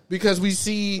on, because we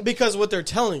see Because what they're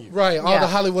telling you. right all Yeah. the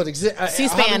Hollywood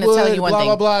C-SPAN is telling you one blah thing.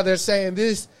 blah blah. They're saying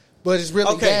this, but it's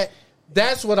really Okay. that.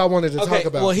 That's what I wanted to Okay. talk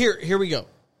about. Well, here we go.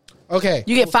 Okay,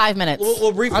 You get 5 minutes.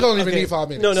 We'll briefly. I don't even need 5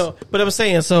 minutes. No. But I'm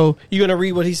saying, so you gonna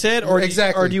read what he said, or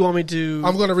Exactly. or do you want me to?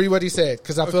 I'm going to read what he said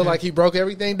because I feel like he broke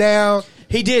everything down.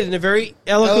 He did in a very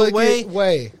eloquent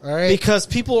way. All right, Because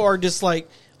people are just like,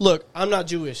 look, I'm not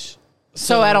Jewish.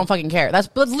 So I don't fucking care. That's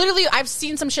literally, I've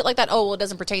seen some shit like that. Oh, well, it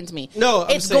doesn't pertain to me. No,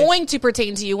 it's going to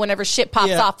pertain to you whenever shit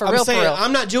pops off for real.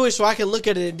 I'm not Jewish, so I can look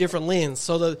at it in a different lens.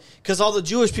 So because all the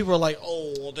Jewish people are like,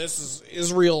 oh, well, this is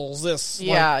Israel's this.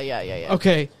 Yeah.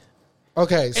 Okay.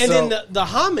 Okay. And then the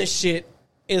Hamas shit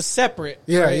is separate.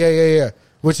 Yeah, right? yeah.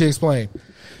 Which you explained.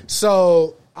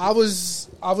 So I was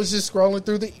just scrolling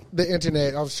through the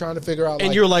internet. I was trying to figure out.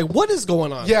 And you're like, what is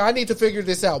going on? Yeah, I need to figure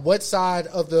this out. What side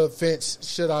of the fence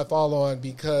should I fall on?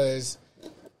 Because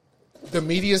the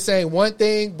media is saying one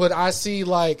thing, but I see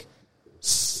like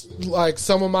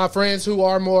some of my friends who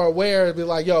are more aware be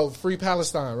like, yo, free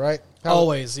Palestine, right?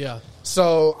 Always, yeah.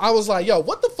 So I was like, yo,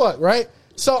 what the fuck, right?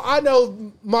 So I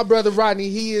know my brother Rodney,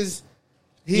 he's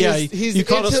you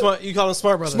call him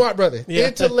smart brother. Smart brother. Yeah.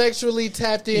 Intellectually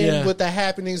tapped in with the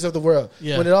happenings of the world.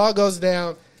 Yeah. When it all goes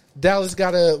down, Dallas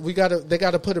they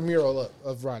gotta put a mural up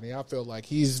of Rodney. I feel like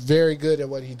he's very good at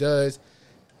what he does.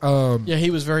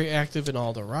 He was very active in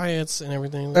all the riots and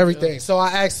everything. Everything. So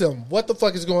I asked him, what the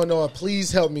fuck is going on?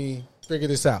 Please help me figure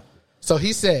this out. So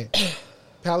he said,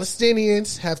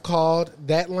 Palestinians have called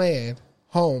that land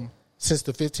home since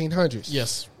the 1500s.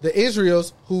 Yes. The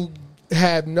Israels who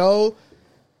have no...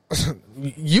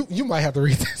 you might have to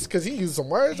read this because he used some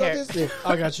words on this.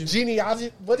 I got you.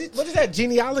 Genealogy. What is that?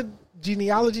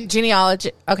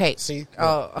 Genealogy. Okay. See?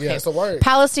 Oh, okay. Yeah, it's a word.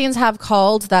 Palestinians have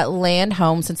called that land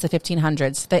home since the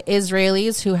 1500s. The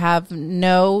Israelis, who have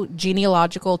no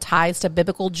genealogical ties to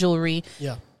biblical Jewry,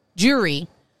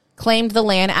 claimed the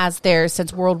land as theirs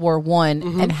since World War I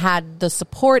and had the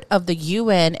support of the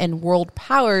UN and world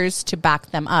powers to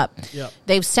back them up. Yep.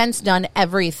 They've since done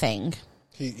everything.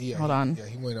 Hold on. Yeah,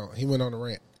 he went on a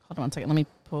rant. Hold on one second. Let me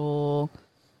pull.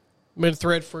 Made a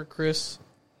thread for Chris.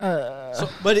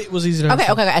 But it was easy to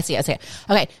Okay, I see it.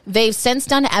 Okay, they've since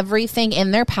done everything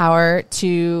in their power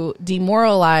to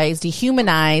demoralize,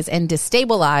 dehumanize, and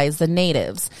destabilize the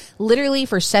natives. Literally,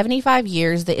 for 75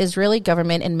 years, the Israeli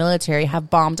government and military have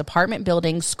bombed apartment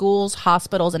buildings, schools,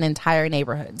 hospitals, and entire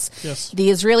neighborhoods. Yes. The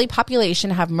Israeli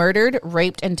population have murdered,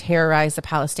 raped, and terrorized the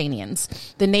Palestinians.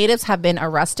 The natives have been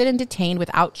arrested and detained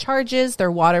without charges,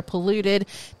 their water polluted,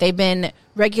 they've been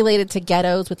regulated to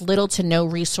ghettos with little to no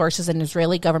resources and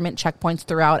Israeli government checkpoints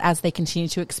throughout as they continue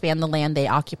to expand the land they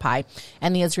occupy.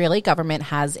 And the Israeli government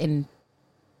has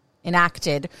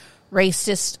enacted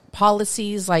racist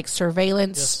policies like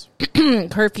surveillance,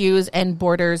 curfews, and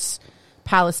borders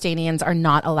Palestinians are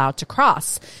not allowed to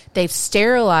cross. They've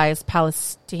sterilized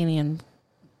Palestinian...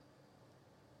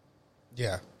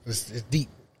 Yeah, it's deep.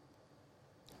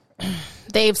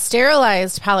 They've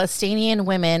sterilized Palestinian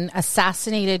women,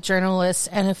 assassinated journalists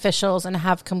and officials, and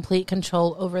have complete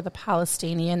control over the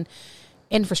Palestinian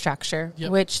infrastructure,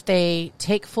 which they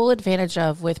take full advantage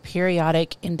of with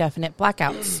periodic, indefinite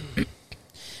blackouts.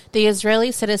 The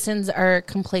Israeli citizens are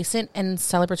complacent and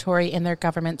celebratory in their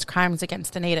government's crimes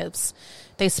against the natives.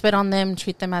 They spit on them,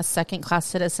 treat them as second-class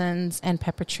citizens, and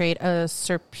perpetrate a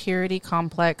superiority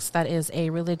complex that is a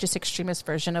religious extremist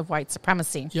version of white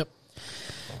supremacy. Yep.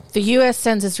 The U.S.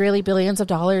 sends Israeli billions of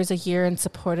dollars a year in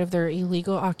support of their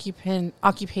illegal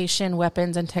occupation,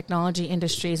 weapons, and technology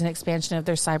industries and expansion of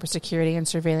their cybersecurity and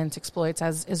surveillance exploits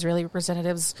as Israeli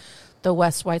representatives the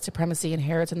West white supremacy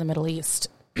inherits in the Middle East.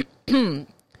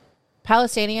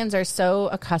 Palestinians are so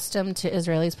accustomed to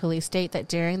Israel's police state that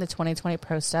during the 2020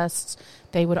 protests,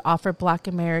 they would offer Black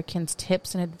Americans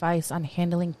tips and advice on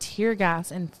handling tear gas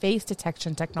and face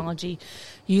detection technology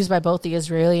used by both the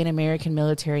Israeli and American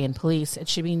military and police. It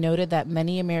should be noted that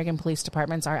many American police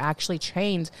departments are actually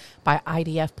trained by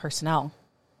IDF personnel.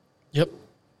 Yep.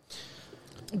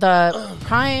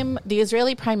 The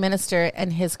Israeli prime minister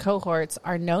and his cohorts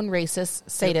are known racists,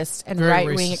 sadists, and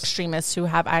right-wing extremists who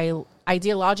have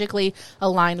ideologically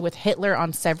aligned with Hitler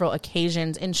on several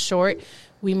occasions. In short,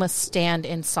 we must stand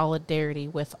in solidarity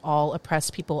with all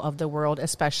oppressed people of the world,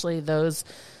 especially those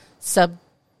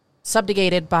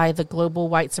subjugated by the global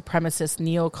white supremacist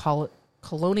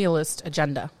neo-colonialist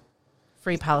agenda.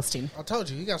 Free Palestine. I told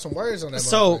you got some words on that.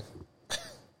 So,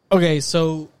 okay,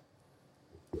 so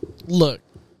look.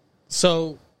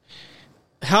 So,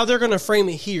 how they're going to frame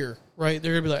it here, right?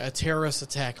 They're going to be like a terrorist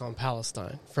attack on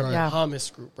Palestine from the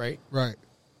Hamas group, right? Right.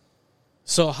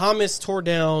 So, Hamas tore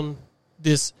down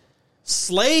this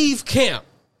slave camp.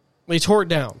 They tore it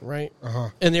down, right? Uh-huh.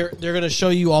 And they're going to show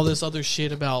you all this other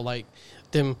shit about, like,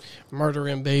 them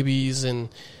murdering babies and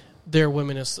their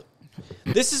women.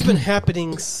 This has been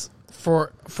happening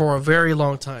for a very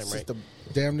long time, right?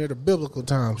 Damn near the biblical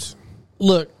times.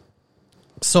 Look,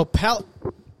 so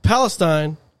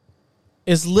Palestine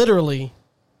is literally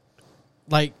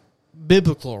like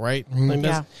biblical, right?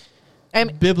 Like Yeah.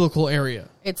 biblical area.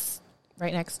 It's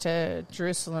Right next to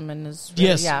Jerusalem and Israel.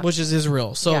 Yes, yeah. which is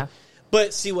Israel. So, Yeah.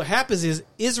 but see, what happens is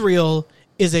Israel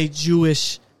is a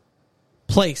Jewish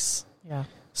place. Yeah.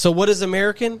 So, what is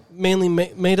American mainly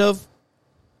made of?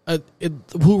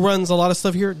 Who runs a lot of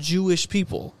stuff here? Jewish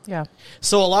people. Yeah.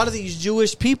 So, a lot of these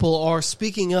Jewish people are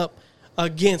speaking up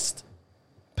against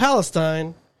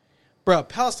Palestine. Bro,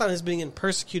 Palestine is being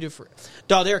persecuted for.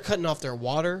 Dog, they're cutting off their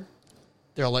water,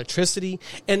 their electricity,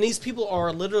 and these people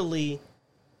are literally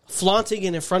flaunting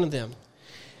it in front of them.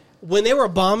 When they were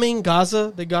bombing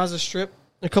Gaza, the Gaza Strip,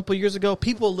 a couple years ago,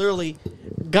 people literally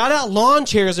got out lawn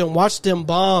chairs and watched them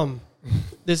bomb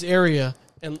this area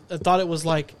and thought it was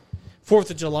like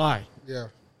 4th of July. Yeah.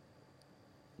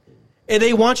 And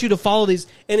they want you to follow these.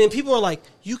 And then people are like,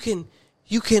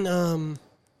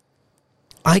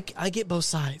 I get both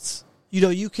sides. You know,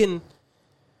 you can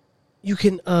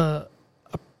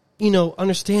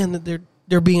understand that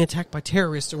they're being attacked by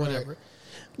terrorists or whatever. Right.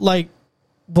 Like,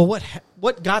 but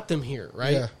what got them here,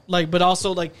 right? Yeah. Like, but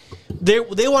also like they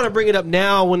want to bring it up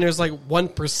now when there's like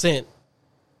 1%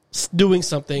 doing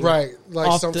something, Right, like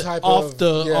off some the, type off of-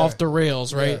 the yeah. off the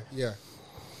rails, right? Yeah.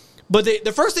 But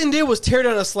the first thing they did was tear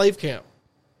down a slave camp.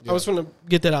 I was going to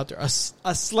get that out there.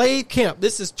 A slave camp.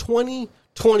 This is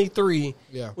 2023.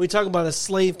 Yeah. We talk about a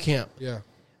slave camp. Yeah.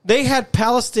 They had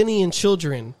Palestinian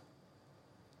children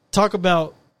talk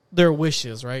about their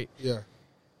wishes, right? Yeah.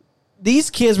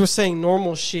 These kids were saying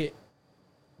normal shit.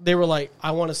 They were like,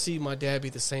 I want to see my dad be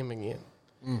the same again.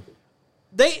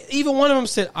 Even one of them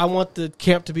said, I want the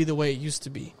camp to be the way it used to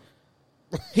be.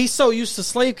 He's so used to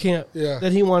slave camp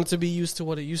that he wanted to be used to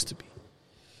what it used to be.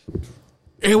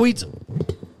 And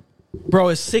bro,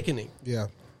 it's sickening. Yeah.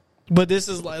 But this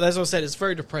is like, that's what I said, it's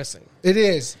very depressing. It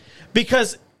is.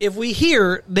 Because if we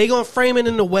hear, they gonna frame it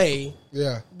in a way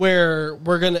where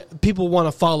people want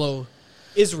to follow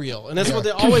Israel, and that's what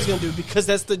they're always gonna do because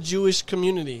that's the Jewish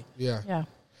community. Yeah. Yeah.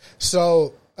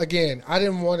 So again, I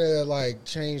didn't want to like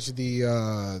change the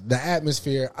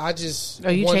atmosphere. I just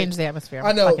changed the atmosphere. I'm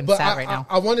I know, fucking but sad right now.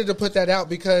 I wanted to put that out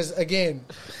because again,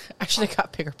 I should have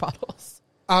got bigger bottles.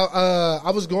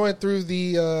 I was going through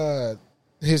the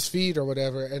his feed or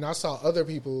whatever, and I saw other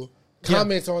people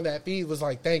comments on that feed was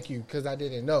like, "Thank you," because I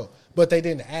didn't know, but they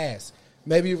didn't ask.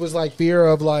 Maybe it was like fear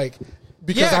of like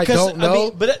because I don't know, I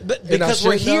mean, but because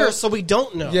we're here, so we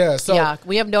don't know. Yeah, so yeah,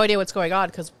 we have no idea what's going on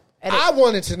because I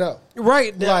wanted to know,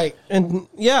 right? Like, and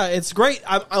yeah, it's great.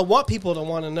 I want people to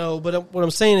want to know, but what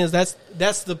I'm saying is that's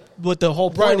what the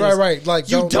whole point is. Right. Like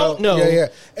you don't know. Yeah.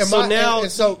 And so now you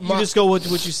just go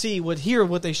with what you see. What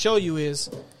they show you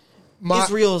is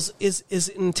Israel is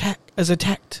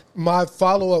attacked. My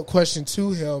follow-up question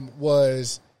to him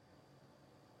was,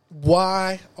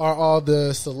 why are all the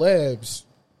celebs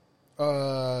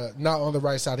not on the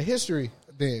right side of history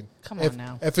then? Come on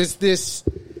now. If it's this,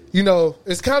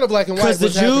 it's kind of black and white. Because the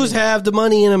Jews have the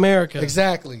money in America.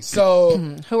 Exactly. So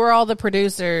who are all the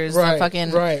producers? Right, the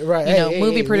fucking right.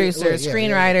 movie producers,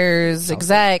 screenwriters,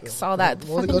 execs, all that. I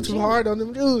want to go too hard on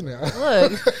them Jews now.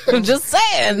 Look, I'm just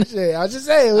saying. Yeah, I just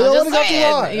saying. We don't want to go too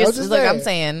hard. I'm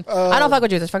saying. I don't fuck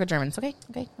with Jews. I fuck with Germans. Okay.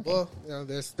 Well,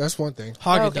 that's one thing.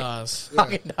 Haagen-Dazs.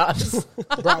 Haagen-Dazs.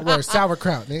 Bratwurst,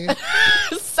 sauerkraut, nigga.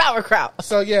 Sauerkraut.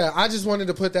 So yeah, I just wanted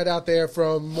to put that out there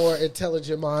from more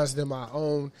intelligent minds than my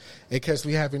own, in case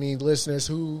we have any listeners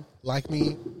who, like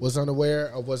me, was unaware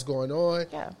of what's going on.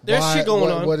 Yeah, there's shit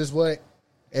going on. What is what,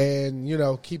 and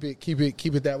keep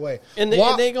it that way. And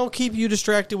they gonna keep you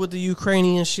distracted with the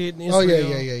Ukrainian shit. And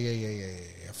Israel.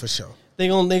 Yeah, for sure. They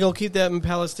gonna keep that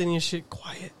Palestinian shit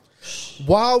quiet.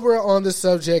 While we're on the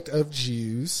subject of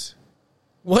Jews.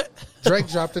 What? Drake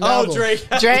dropped an album. Drake.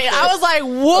 I was like,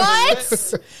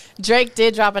 what? Drake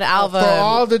did drop an album. For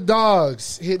all the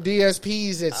dogs, hit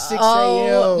DSPs at 6 a.m.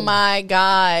 Oh, my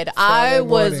God. I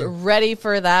was morning. ready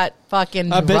for that fucking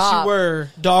drop. I bet you were.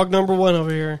 Dog number one over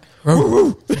here.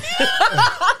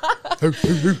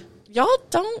 Y'all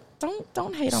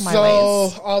don't hate on my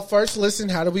ways. So, our first listen,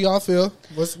 how do we all feel?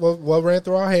 What ran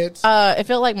through our heads? It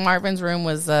felt like Marvin's Room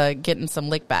was getting some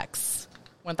lickbacks.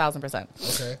 1,000%.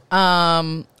 Okay.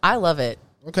 I love it.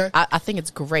 Okay. I think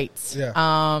it's great.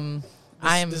 Yeah.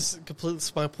 This completely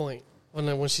my point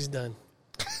when she's done.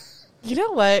 You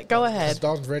know what? Go ahead.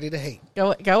 Dawn's ready to hate.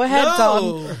 Go ahead,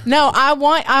 Dawn. No, I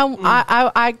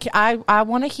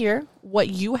want to hear what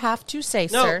you have to say,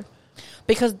 sir,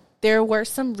 because there were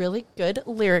some really good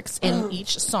lyrics in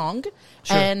each song,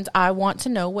 and I want to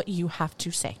know what you have to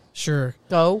say. Sure.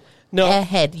 Go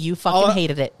ahead. You fucking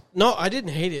hated it. No, I didn't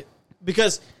hate it.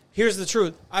 Because here's the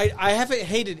truth. I haven't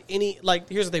hated any,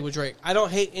 here's the thing with Drake. I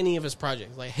don't hate any of his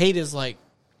projects. Hate is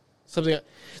something.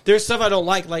 There's stuff I don't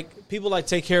like. People like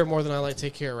Take Care more than I like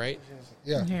Take Care, right?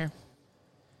 Yeah. Here.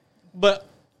 But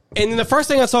and then the first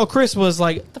thing I told Chris was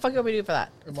like, What the fuck you want me to do for that?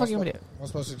 What the fuck you want me to do? Am I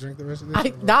supposed to drink the rest of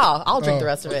this? Nah, I'll drink the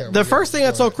rest of okay. it. the first thing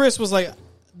I told Chris was like,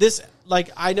 this, like,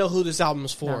 I know who this album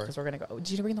is for. Because we're gonna go.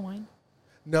 Did you bring the wine?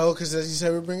 No, because as you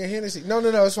said, we're bringing Hennessy. No,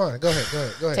 it's fine. Go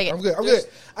ahead. Take it. I'm good.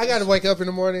 I got to wake up in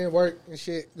the morning and work and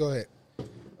shit. Go ahead.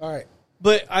 All right.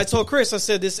 But I told Chris, I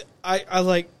said this.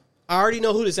 I already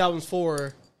know who this album's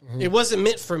for. Mm-hmm. It wasn't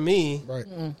meant for me. Right.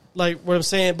 Like what I'm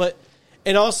saying, but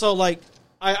and also like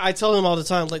I tell him all the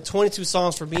time, like 22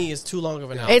 songs for me is too long of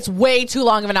an album. It's way too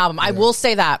long of an album. I will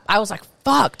say that. I was like,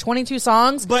 fuck, 22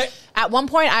 songs. But at one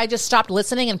point, I just stopped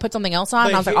listening and put something else on,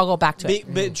 and I was like, I'll go back to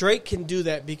it. But Drake can do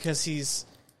that because he's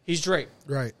Drake.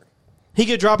 Right. He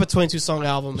could drop a 22 song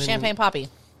album. Champagne Poppy.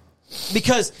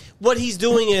 Because what he's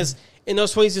doing is, in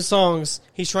those 22 songs,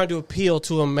 he's trying to appeal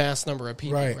to a mass number of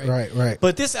people. Right.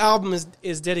 But this album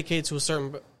is dedicated to a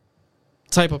certain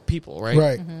type of people, right?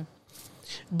 Right. Mm-hmm.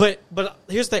 But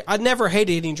here's the thing. I never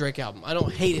hated any Drake album. I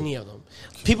don't hate any of them.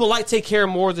 People like Take Care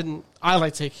more than I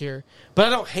like Take Care. But I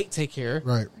don't hate Take Care.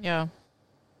 Right. Yeah.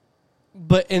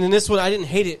 But and in this one, I didn't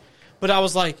hate it. But I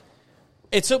was like,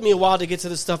 it took me a while to get to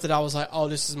the stuff that I was like, oh,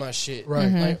 this is my shit.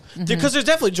 Right. Because there's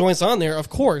definitely joints on there, of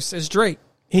course. It's Drake.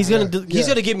 He's gonna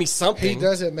give me something. He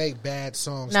doesn't make bad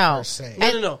songs No. per se.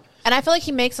 No. And I feel like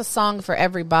he makes a song for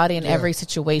everybody in every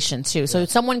situation, too. So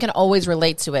someone can always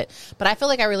relate to it. But I feel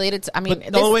like I related to, I mean,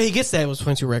 But the only way he gets that was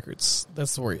 22 records.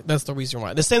 That's the reason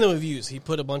why. The same thing with Views. He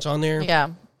put a bunch on there. yeah.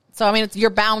 So, I mean, you're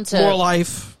bound to. More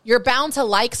life. You're bound to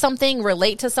like something,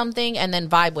 relate to something, and then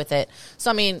vibe with it.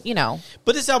 So, I mean, you know.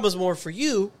 But this album is more for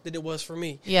you than it was for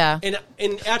me. Yeah. And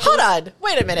after Hold on.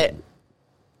 Wait a minute.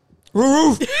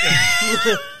 Roo-roo.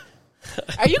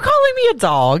 Are you calling me a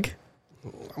dog?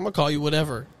 I'm gonna call you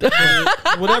whatever.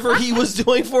 Whatever he was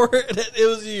doing for it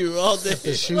was you all day.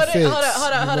 The shoe Hold fits.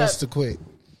 on. You must have quit.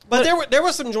 But there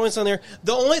were some joints on there.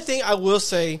 The only thing I will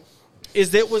say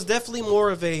is that it was definitely more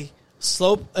of a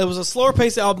slow. It was a slower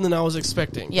paced album than I was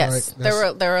expecting. Yes. Right,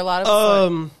 There were a lot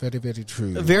of. Very, very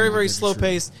true. Very, very slow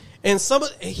paced. And some of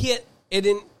it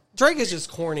didn't. Drake is just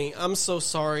corny. I'm so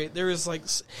sorry. There is like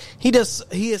he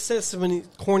has said so many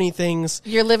corny things.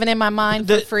 You're living in my mind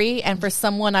for free, and for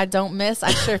someone I don't miss,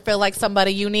 I sure feel like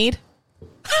somebody you need.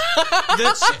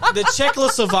 The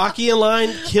Czechoslovakian line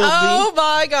killed me. Oh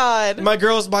my god! My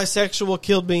girl's bisexual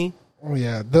killed me. Oh,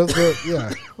 yeah.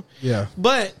 Yeah.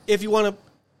 But if you want to,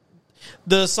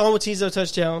 the song with Tizo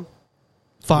Touchdown,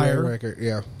 fire. Great record,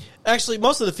 yeah. Actually,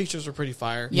 most of the features were pretty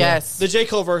fire. Yes. The J.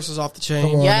 Cole verse was off the chain.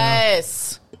 Come on.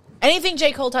 Yes. Anything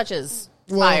J. Cole touches,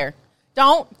 Well, fire.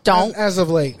 Don't. As of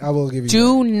late, I will give you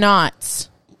Do not.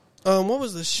 What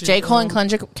was this shit? J. Cole and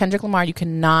Kendrick Lamar, you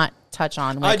cannot touch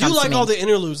on. When I it do comes to like me. all the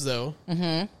interludes though.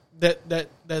 Mm-hmm.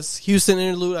 That's Houston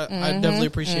interlude. I definitely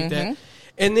appreciate that.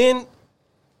 And then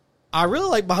I really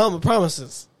like Bahama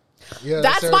Promises. Yeah,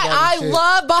 That's my. I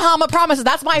love Bahama Promises.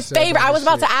 That's my favorite. I was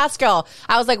about to ask y'all.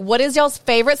 I was like, "What is y'all's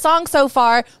favorite song so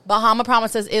far?" Bahama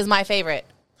Promises is my favorite.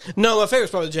 No, my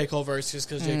favorite's probably the J. Cole verse just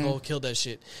because J. Cole killed that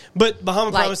shit. But Bahama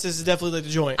Like- Promises is definitely like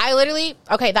the joint. I literally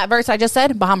that verse I just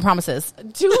said, Bahama Promises.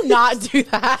 Do not do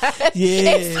that.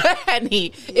 Yeah. It's the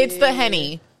Henny. It's the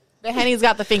Henny. The Henny's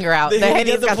got the finger out. The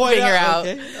Henny's got the point finger out.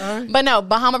 Okay, all right. But no,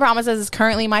 Bahama Promises is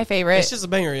currently my favorite. It's just a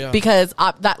banger, yeah. Because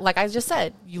that, like I just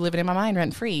said, you live it in my mind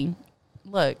rent free.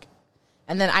 Look,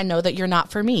 and then I know that you're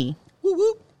not for me.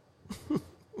 Whoop, whoop.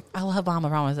 I love Bahama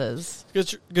Promises.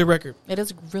 Good record. It is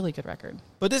a really good record.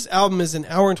 But this album is an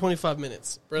hour and 25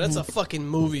 minutes. Bro, that's a fucking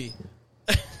movie.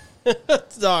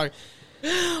 Dog.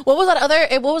 What was that other?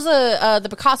 What was the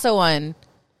Picasso one?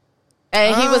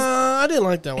 And he was. I didn't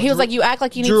like that one. He was like, "You act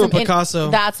like you need Drew some."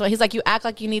 Picasso. That's what he's like. You act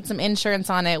like you need some insurance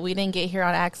on it. We didn't get here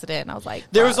on accident. And I was like,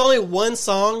 There "Fuck." was only one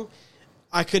song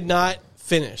I could not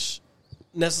finish.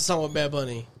 And that's the song with Bad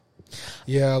Bunny.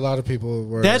 Yeah, a lot of people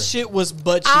were. That shit was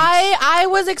butt cheeks. I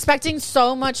was expecting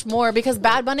so much more because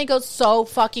Bad Bunny goes so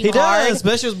fucking He hard. does,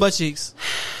 especially with butt cheeks.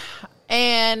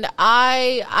 And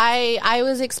I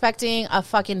was expecting a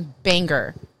fucking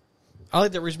banger, I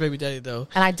like that Rich Baby Daddy though.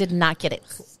 and I did not get it.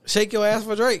 Shake your ass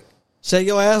for Drake. Shake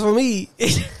your ass for me.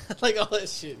 Like all that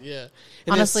shit, yeah.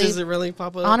 And Honestly- then SZA really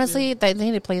pop up. Honestly, yeah. they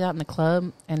need to play that in the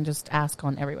club and just ask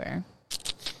on everywhere.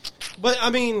 But I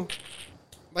mean,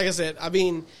 like I said,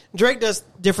 Drake does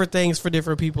different things for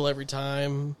different people every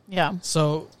time. Yeah,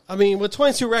 So, I mean, with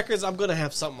 22 records, I'm going to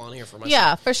have something on here for myself.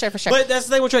 yeah, for sure. But that's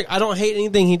the thing with Drake. I don't hate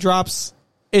anything he drops.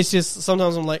 It's just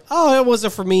sometimes I'm like, oh, it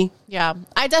wasn't for me. Yeah,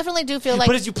 I definitely do feel like.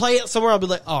 But if you play it somewhere, I'll be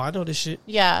like, oh, I know this shit.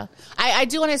 Yeah, I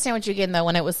do understand what you're getting though.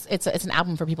 When it's an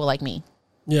album for people like me.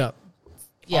 Yeah.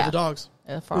 Yeah, All the dogs.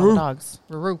 For all the dogs.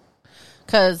 Because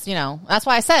Because, you know, that's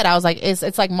why I said, I was like,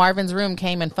 it's like Marvin's Room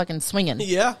came and fucking swinging.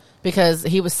 Yeah. Because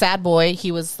he was sad boy.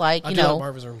 He was like, you know. Like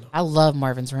Marvin's Room, though. I love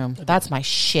Marvin's Room. That's my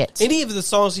shit. Any of the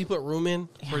songs he put Room in,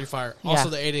 pretty fire. Yeah. Also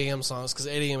the 8 a.m. songs, because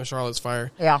 8 a.m. in Charlotte's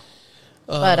fire. Yeah.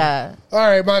 But, All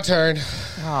right, my turn.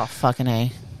 oh, fucking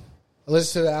A. I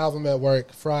listened to the album at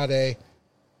work Friday.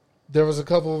 There was a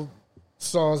couple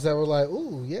songs that were like,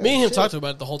 ooh, yeah. Me and him shit. talked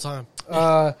about it the whole time.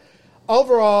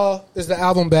 Overall, is the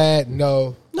album bad?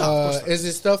 No. No, of course not. Is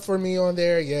it stuff for me on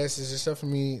there? Yes. Is it stuff for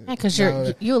me? Yeah, because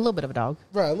No. you're a little bit of a dog.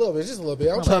 Right, a little bit, just a little bit.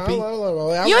 I'm puppy.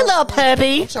 trying. You're a little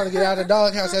puppy. I'm trying to get out of the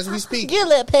doghouse as we speak. You're a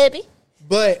little puppy.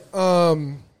 But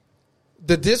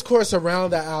the discourse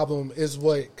around the album is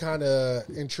what kind of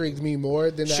intrigued me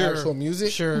more than the actual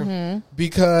music. Sure. Mm-hmm.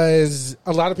 Because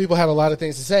a lot of people had a lot of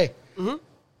things to say.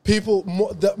 People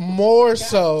more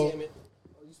so. Damn it.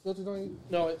 You spilled it on you?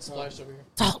 No, it's splashed over here.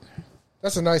 Oh.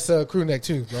 That's a nice crew neck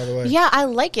too, by the way. Yeah, I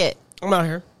like it. I'm out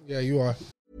here. Yeah, you are.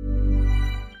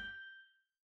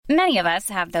 Many of us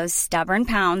have those stubborn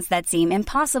pounds that seem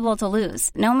impossible to lose,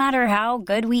 no matter how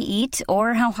good we eat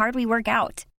or how hard we work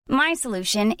out. My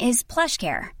solution is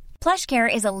PlushCare.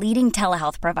 PlushCare is a leading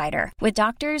telehealth provider with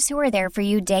doctors who are there for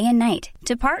you day and night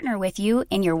to partner with you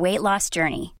in your weight loss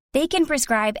journey. They can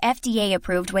prescribe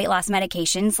FDA-approved weight loss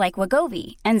medications like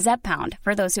Wegovy and Zepbound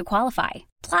for those who qualify.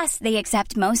 Plus, they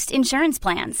accept most insurance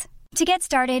plans. To get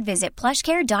started, visit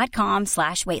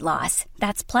plushcare.com/weightloss.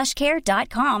 That's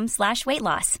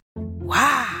plushcare.com/weightloss.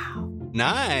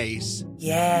 Nice.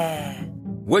 Yeah.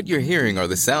 What you're hearing are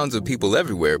the sounds of people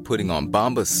everywhere putting on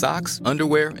Bombas socks,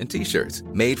 underwear, and T-shirts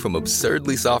made from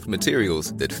absurdly soft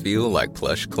materials that feel like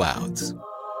plush clouds.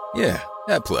 Yeah,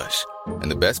 that plush.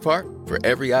 And the best part? For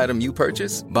every item you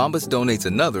purchase, Bombas donates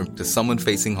another to someone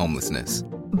facing homelessness.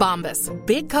 Bombas.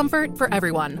 Big comfort for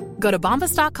everyone. Go to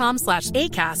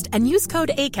bombas.com/ACAST and use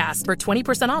code ACAST for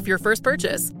 20% off your first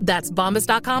purchase. That's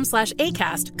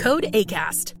bombas.com/ACAST. Code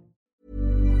ACAST.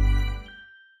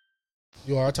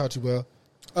 You are. I taught you well.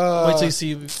 Wait till you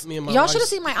see me and my Y'all wife. should have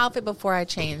seen my outfit before I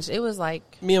changed. It was like,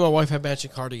 Me and my wife have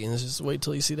matching cardigans. Just wait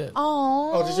till you see that.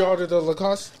 Oh, did you order the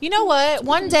Lacoste? you know what?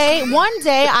 One day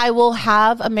I will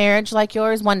have a marriage like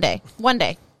yours. One day.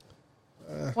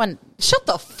 Shut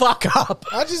the fuck up.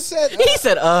 I just said. He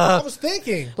said, I was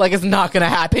thinking. like it's not gonna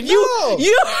happen. No.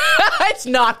 It's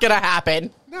not gonna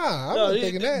happen. Nah, I No, wasn't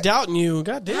thinking that. doubting you.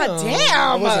 God damn. God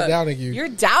damn. I wasn't doubting you. You're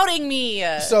doubting me.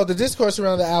 So the discourse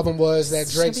around the album was that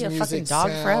It's gonna Drake's be a music fucking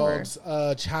dog forever.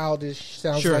 sounds childish,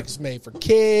 sounds Sure. like it's made for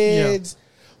kids.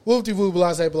 Whoop-de-woo,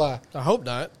 blah, blah, blah. I hope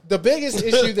not. The biggest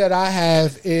issue that I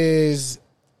have is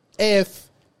if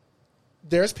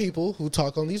there's people who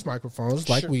talk on these microphones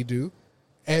like we do,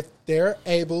 if they're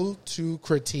able to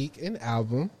critique an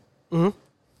album,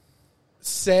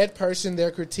 said person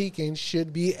they're critiquing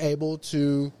should be able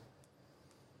to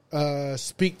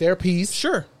speak their piece.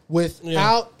 Sure.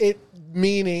 Without it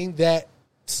meaning that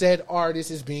said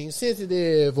artist is being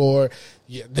sensitive or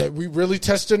that we really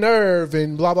touched a nerve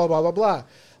and blah, blah, blah, blah, blah.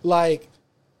 Like,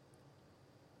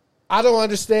 I don't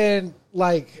understand,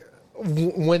 like,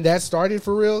 when that started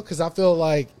for real, because I feel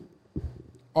like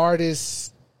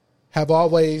artists have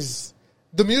always...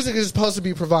 The music is supposed to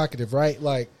be provocative, right?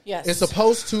 Like, Yes. it's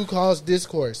supposed to cause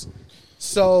discourse.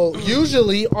 So,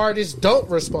 usually, artists don't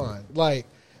respond. Like,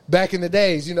 back in the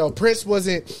days, Prince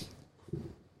wasn't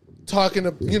talking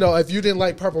to, if you didn't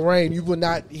like Purple Rain, you would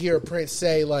not hear Prince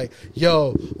say, like,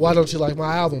 yo, why don't you like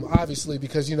my album? Obviously,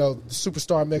 because,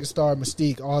 superstar, megastar,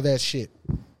 Mystique, all that shit.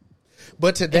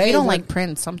 But today... If you don't like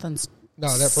Prince, something's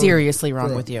seriously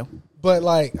wrong with you. But,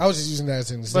 like, I was just using that as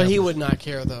an example. But he would not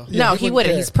care, though. No, he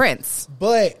wouldn't. care. He's Prince.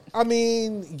 But, I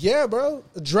mean, yeah, bro.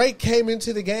 Drake came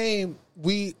into the game.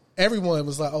 Everyone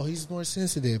was like, oh, he's more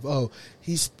sensitive. Oh,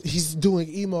 he's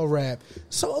doing emo rap.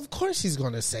 So, of course, he's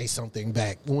going to say something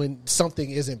back when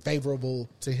something isn't favorable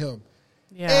to him.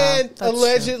 Yeah, And that's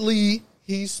allegedly,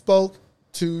 he spoke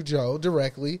to Joe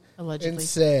directly Allegedly. and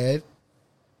said,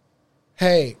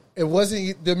 hey, it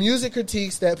wasn't the music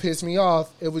critiques that pissed me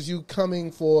off. It was you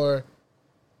coming for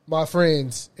my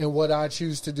friends and what I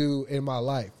choose to do in my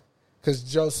life. Because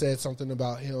Joe said something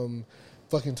about him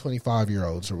fucking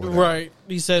 25-year-olds or whatever. Right.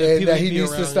 He said if And people that he be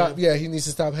needs to around stop. him. Yeah, he needs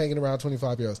to stop hanging around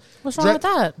 25-year-olds. What's wrong with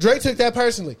that? Drake took that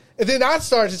personally, and then I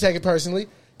started to take it personally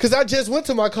because I just went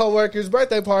to my coworker's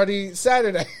birthday party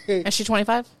Saturday. Is she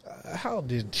 25? How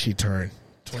did she turn?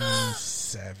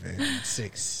 27,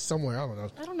 6, somewhere. I don't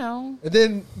know. I don't know. And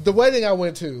then the wedding I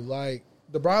went to, like,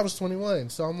 the bride was 21.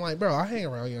 So I'm like, bro, I hang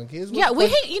around young kids. Yeah, we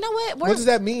hang. You know what? What does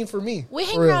that mean for me? We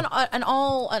hang For real? around an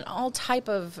all type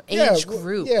of age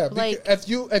group. Yeah, like if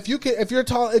you're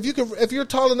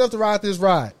tall enough to ride this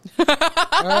ride, all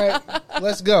right,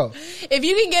 let's go. if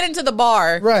you can get into the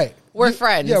bar, Right, we're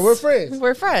friends. Yeah, we're friends.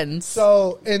 We're friends.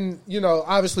 So, and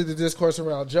obviously the discourse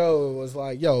around Joe was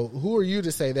like, "Yo, who are you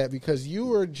to say that? Because you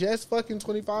were just fucking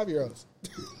 25-year-olds."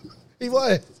 He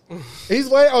was. He's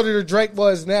way older than Drake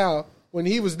was now when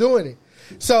he was doing it.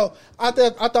 So I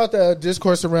thought the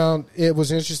discourse around it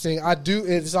was interesting.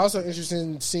 It's also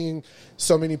interesting seeing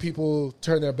so many people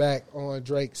turn their back on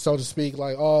Drake, so to speak.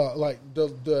 Like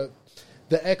the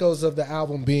echoes of the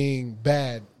album being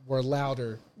bad were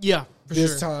louder. Yeah, for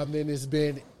this sure. time than it's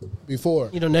been before.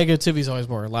 Negativity is always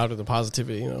more louder than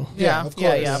positivity. Yeah, of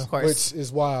course. yeah, of course. Which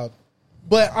is wild.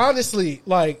 But honestly,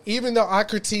 like, even though I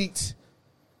critiqued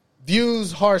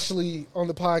Views harshly on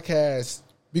the podcast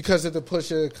because of the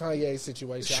Pusha Kanye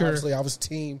situation, Sure. obviously I was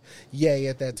team Ye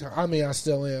at that time. I mean, I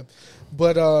still am.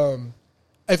 But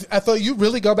if I thought you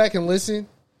really go back and listen,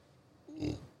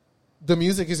 the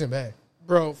music isn't bad.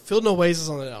 Bro, Feel No Ways is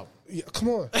on the album. Yeah, come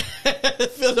on.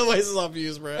 Feel No Ways is on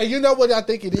Views, bro. And you know what I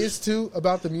think it is, too,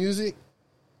 about the music?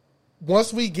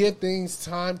 Once we give things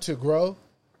time to grow,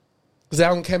 because that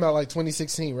album came out like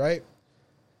 2016, right?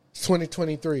 It's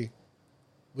 2023.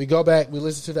 We go back, we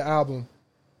listen to the album.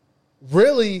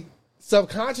 Really,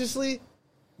 subconsciously,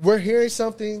 we're hearing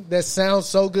something that sounds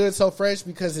so good, so fresh,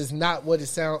 because it's not what it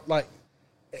sounds like,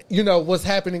 what's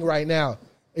happening right now.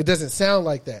 It doesn't sound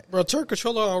like that. Bro, turn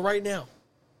controller on right now.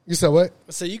 You said what?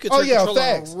 I said you could turn controller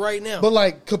facts. on right now. But,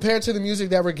 like, compared to the music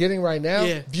that we're getting right now,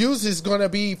 Yeah. Views is going to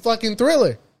be fucking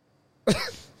Thriller.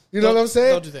 You know what I'm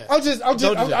saying? Don't do that. I'm just. Don't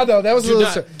do that. I know that was Do a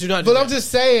little. not- do not do But that. I'm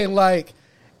just saying, like,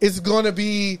 it's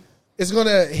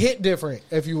gonna hit different,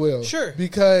 if you will. Sure.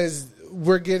 Because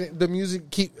we're getting the music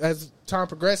as time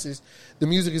progresses, the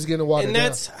music is getting watered And down.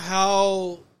 that's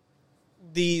how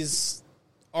these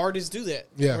artists do that.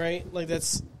 Yeah. Right? Like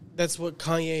that's what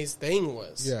Kanye's thing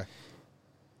was. Yeah.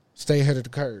 Stay ahead of the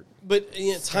curve. But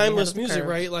timeless the music, curve.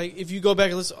 right? Like if you go back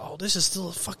and listen, this is still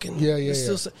a fucking Yeah.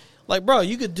 Like, bro,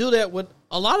 you could do that with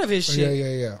a lot of his shit.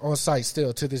 Yeah. On site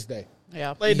still to this day.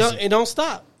 Yeah. Like don't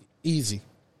stop. Easy.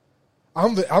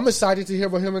 I'm excited to hear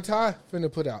what him and Ty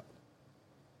finna put out.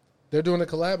 They're doing a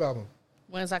collab album.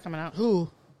 When is that coming out? Who?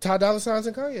 Ty Dolla $ign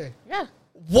and Kanye. Yeah.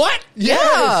 What?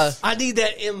 Yeah. I need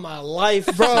that in my life,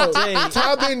 Bro, today.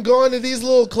 Ty been going to these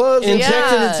little clubs and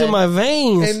Injected Yeah. into my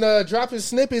veins. and dropping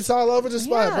snippets all over the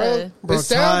spot, Yeah. bro. It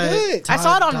sound good. I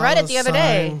saw it on Reddit the other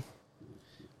day.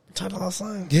 Ty Dolla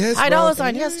 $ign. Yes, I bro. know,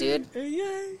 yes, dude.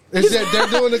 Is that they're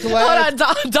doing the collab? Hold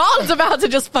on, Don's about to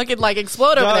just fucking like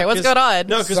explode over there. What's going on?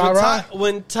 No, because Sarah?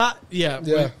 when Ty,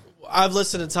 I've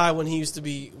listened to Ty when he used to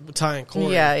be Ty and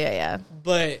Corey. Yeah.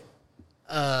 But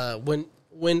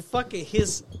when fucking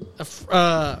his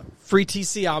Free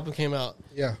TC album came out,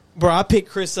 Yeah. bro, I picked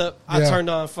Chris up. I Yeah. turned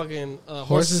on fucking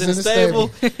Horses in the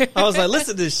Stable. I was like,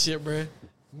 listen to this shit, bro.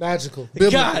 Magical.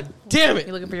 God damn You it.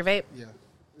 looking for your vape? Yeah.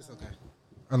 It's okay.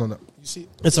 I don't know. You see?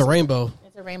 It's a rainbow.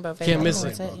 It's a rainbow vape. Can't I don't miss know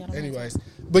it. what's Yeah, I don't know Anyways.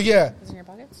 But yeah. what's in your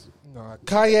pockets?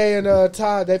 Kanye and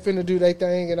Ty, they finna do their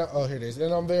thing. And here it is.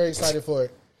 And I'm very excited for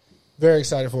it. Very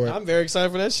excited for it. I'm very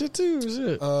excited for that shit too.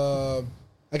 Shit.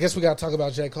 I guess we got to talk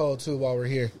about J. Cole, too, while we're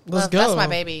here. Let's go. That's my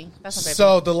baby. That's my baby.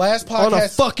 So the last On a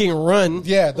podcast... fucking run.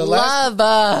 Yeah, the last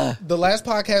Love. the last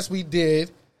podcast we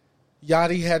did,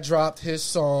 Yachty had dropped his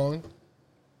song.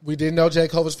 We didn't know J.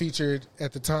 Cole was featured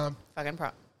at the time. Fucking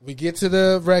prop. We get to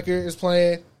the record, it's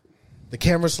playing. The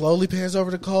camera slowly pans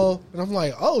over to Cole. And I'm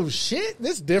like, oh, shit,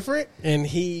 this different. And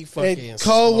he fucking And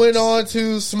Cole went smokes. on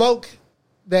to smoke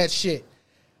that shit.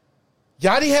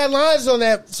 Yachty had lines on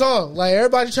that song. Like,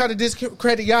 everybody tried to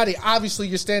discredit Yachty. Obviously,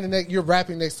 you're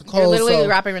rapping next to Cole. You're literally so,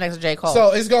 rapping next to J. Cole.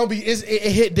 So it's going to be,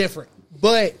 it hit different.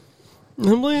 But,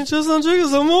 I'm playing chess on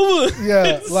chickens. I'm over.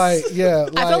 yeah, I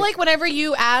feel like whenever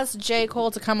you ask J.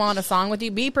 Cole to come on a song with you,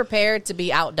 be prepared to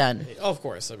be outdone. Of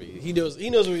course. I mean, he knows what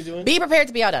he's doing. Be prepared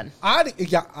to be outdone.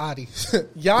 Yachty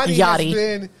Yachty. has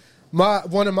been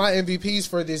one of my MVPs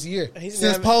for this year.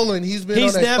 Since Poland, he's been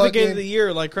He's on that navigated fucking, the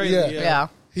year like crazy. Yeah. Yeah.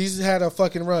 He's had a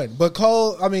fucking run. But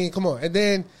Cole, I mean, come on. And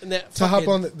then And that to hop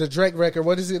fucking- on the Drake record,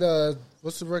 what is it?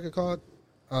 What's the record called?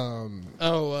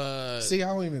 See, I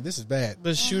don't even. This is bad.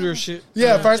 the shooter shit.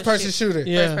 Yeah, first person shooter.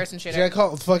 Yeah. First person shooter. J.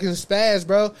 Cole fucking spaz,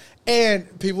 bro.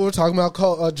 And people were talking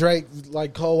about Drake,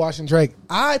 like Cole watching Drake.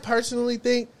 I personally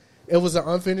think it was an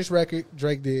unfinished record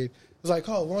Drake did. It was like,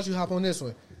 Cole, why don't you hop on this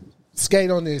one?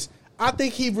 Skate on this. I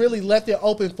think he really left it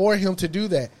open for him to do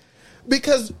that.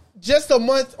 Because just a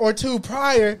month or two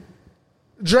prior,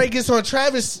 Drake gets on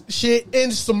Travis shit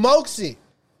and smokes it.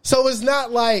 So it's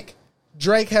not like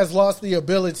Drake has lost the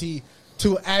ability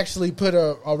to actually put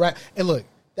a rap. And look,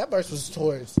 that verse was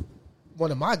towards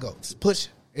one of my goats, Push.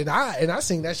 And I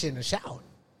sing that shit in the shower.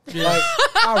 Like,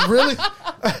 I really...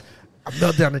 I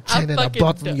melt down the chain and I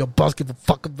bought from your boss, give a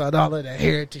fuck about all of that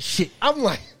heritage shit. I'm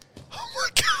like, oh my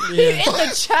God. Yeah. In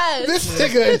the chest. This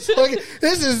nigga is fucking...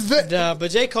 This is... Nah, but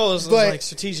J. Cole is like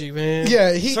strategic, man.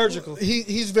 Yeah, surgical.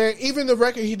 He's very... Even the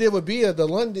record he did with Bia, that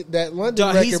London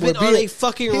Dog, record he's with been on Bia, a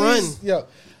fucking run. Yo,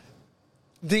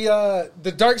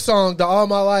 the Dark song, the All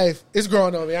My Life, it's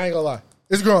growing on me. I ain't gonna lie.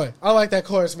 It's growing. I like that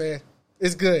chorus, man.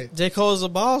 It's good. J. Cole is a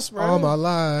boss, bro. All my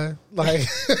life. Like...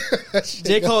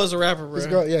 J. Cole is a rapper,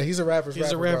 bro. Yeah, he's a rapper.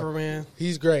 He's a rapper, bro. man.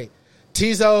 He's great.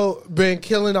 Tizo been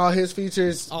killing all his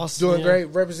features. Awesome, doing man. great.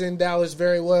 Representing Dallas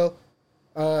very well.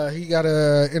 He got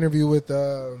an interview with...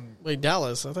 Wait,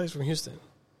 Dallas? I thought he's from Houston.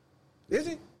 Is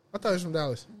he? I thought he was from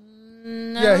Dallas.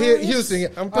 No, Yeah,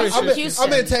 Houston. I'm pretty sure.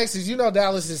 Houston. I'm in Texas. You know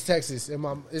Dallas is Texas. And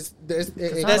That's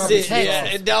I'm it. Texas.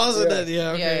 Yeah, Dallas is that. Yeah,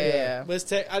 Yeah, okay. yeah. But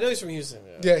it's I know he's from Houston.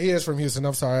 Yeah, he is from Houston.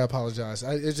 I'm sorry. I apologize.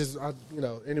 It's just,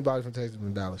 anybody from Texas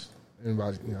from Dallas.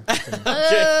 Anybody,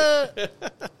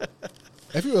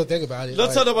 If you really think about it.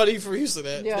 Don't tell nobody from Houston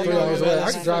that. Yeah, They 3 gonna hours be away. mad I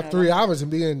as can fuck. drive 3 hours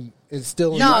and be in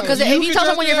still. No, because You if you can tell drive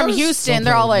someone you're from 3 hours? Houston, Don't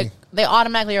they're all play like, with me. they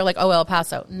automatically are like, oh, El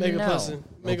Paso. Mega No. bussin'.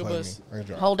 Mega play bus. with me. I can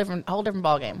drive. Whole different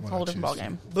ball game. Whole different ball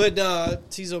game. But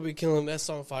Tizo be killing that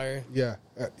song fire. Yeah,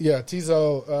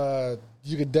 Tizo.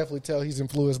 You could definitely tell he's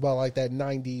influenced by like that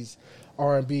 '90s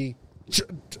R&B.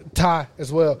 Ty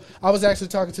as well. I was actually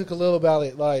talking to Khalil about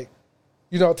it. Like,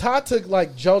 Ty took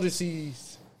like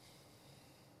Jodeci's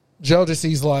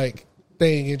like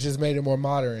thing and just made it more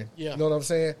modern. Yeah. You know what I'm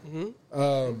saying?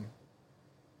 Mm-hmm.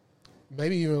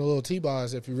 Maybe even a little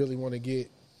T-Boz if you really want to get,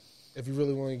 freaky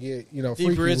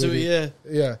Deeper into with it,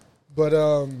 Yeah. But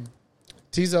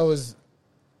Tizo is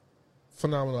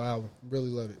phenomenal album. Really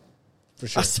love it. For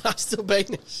sure. I still bang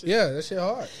that shit. Yeah, that shit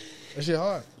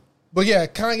hard. But yeah,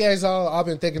 Kanye's all I've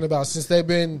been thinking about since they've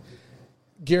been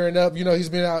gearing up. He's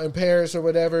been out in Paris or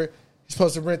whatever. He's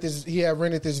supposed to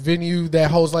rented this venue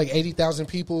that holds like 80,000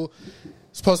 people.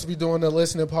 Supposed to be doing a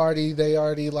listening party. They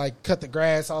already like cut the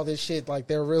grass, all this shit. Like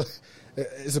they're really,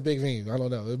 it's a big venue. I don't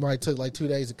know. It might took like 2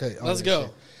 days to cut. All Let's that go.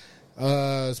 shit.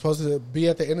 It's supposed to be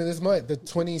at the end of this month, the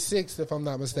 26th, if I'm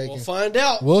not mistaken. We'll find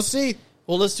out. We'll see.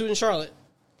 Well, let's do it in Charlotte.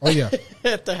 Oh yeah.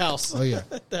 At the house. Oh yeah.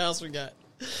 At the house we got.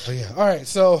 Oh yeah. All right.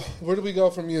 So where do we go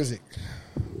from music?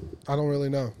 I don't really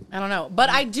know. I don't know. But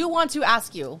I do want to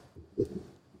ask you,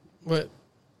 What?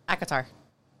 Akatar,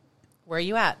 where are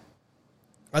you at?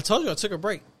 I told you I took a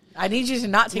break. I need you to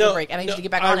not take a break. I need you to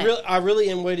get back on it. I really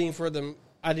am waiting for them.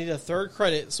 I need a third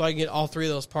credit so I can get all 3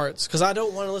 of those parts because I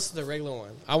don't want to listen to the regular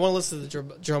one. I want to listen to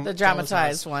the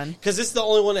dramatized one. because it's the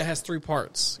only one that has 3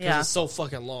 parts. Yeah. It's so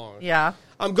fucking long. Yeah.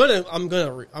 I'm gonna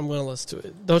listen to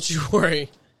it. Don't you worry.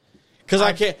 Because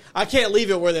I can't leave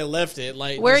it where they left it.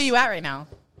 Like Where are you at right now?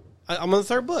 I'm on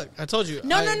the 3rd book. I told you.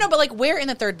 No. But like, where in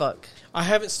the 3rd book? I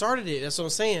haven't started it. That's what I'm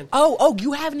saying. Oh,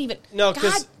 you haven't even. No,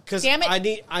 God because damn it.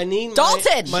 I need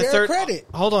Dalton! my Share 3rd credit.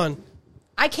 Hold on.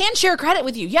 I can share credit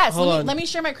with you. Yes. Hold on. Let me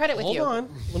share my credit with you. Hold on.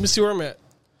 Let me see where I'm at.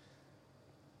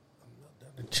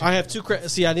 I have 2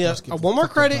 credits. See, I need one more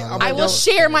credit. I will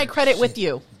share my credit with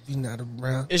you. You not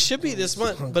around. It should be this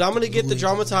month, but I'm going to get the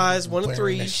dramatized 1 of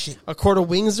 3, A Court of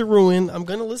Wings to Ruin. I'm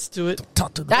going to listen to it.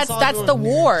 That's all I'm the doing.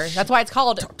 war. That's why it's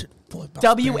called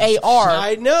WAR.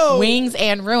 I know. Wings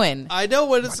and Ruin. I know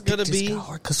what it's going to be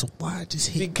Because of why I just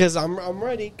hit. because I'm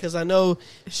ready because I know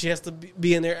she has to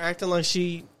be in there acting like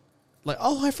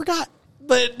oh, I forgot.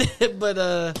 But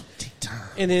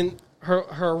and then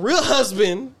her real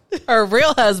husband. Her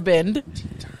real husband.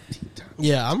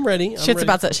 Yeah, I'm ready. Shit's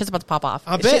about to pop off.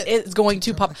 I bet. Shit is going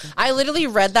to pop. I literally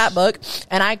read that book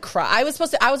and I cried. I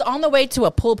was on the way to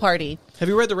a pool party. Have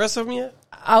you read the rest of them yet?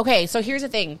 Okay, so here's the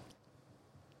thing.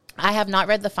 I have not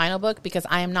read the final book because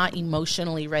I am not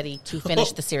emotionally ready to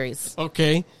finish the series.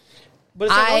 Okay. But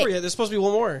it's not over yet. There's supposed to be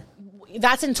one more.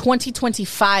 That's in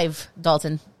 2025,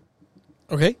 Dalton.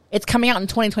 Okay. It's coming out in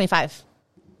 2025.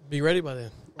 Be ready by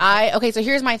then. Okay, so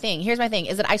here's my thing.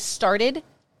 Is that I started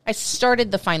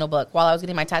the final book while I was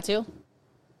getting my tattoo.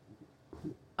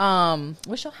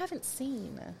 Which y'all haven't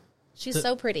seen. She's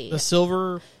so pretty. The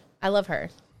silver. I love her.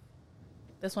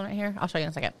 This one right here. I'll show you in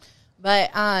a second.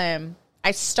 But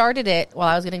I started it while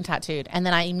I was getting tattooed, and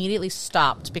then I immediately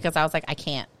stopped because I was like, I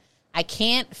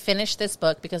can't finish this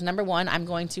book because number 1, I'm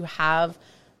going to have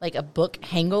like a book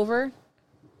hangover.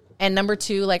 And number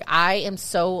 2, like I am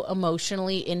so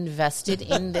emotionally invested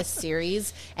in this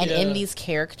series and in these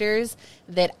characters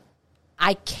that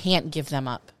I can't give them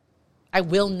up. I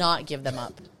will not give them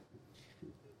up.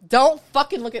 Don't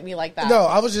fucking look at me like that. No,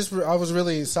 I was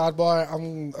really sidebar.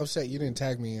 I'm upset you didn't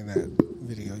tag me in that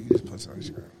video. You just posted on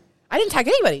Instagram. I didn't tag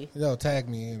anybody. No, tag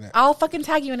me in that. I'll fucking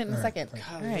tag you in it in a second.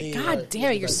 All right. God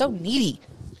damn it, you're so needy.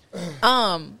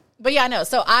 But yeah, no.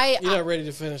 So you're not ready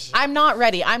to finish it. I'm not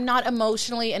ready. I'm not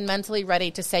emotionally and mentally ready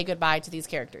to say goodbye to these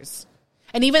characters.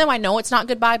 And even though I know it's not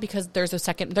goodbye because there's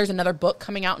another book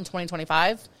coming out in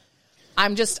 2025,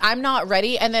 I'm not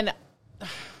ready. And then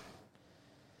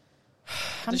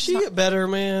Does she get better,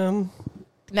 man?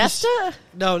 Nesta?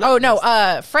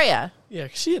 No. Freya. Yeah,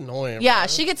 'cause she annoying. Yeah, bro.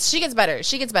 she gets better.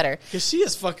 She gets better. Because she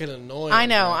is fucking annoying. I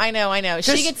know. bro.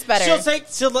 She gets better.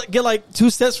 She'll get like 2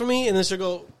 steps from me, and then she'll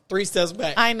go 3 steps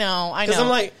back. I know. Because I'm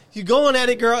like, you going at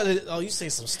it, girl? And you say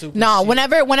some stupid. No,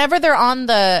 shit. whenever they're on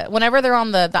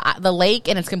the lake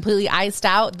and it's completely iced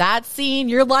out, that scene,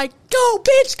 you're like, go,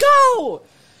 bitch, go!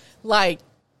 Like,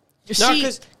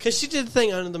 because she did the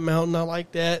thing under the mountain. I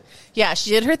like that. Yeah, she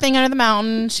did her thing under the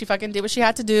mountain. She fucking did what she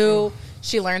had to do.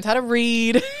 She learned how to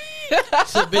read.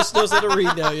 The bitch knows how to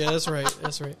read now. Yeah, that's right.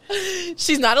 That's right.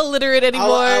 She's not illiterate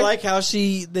anymore. I like how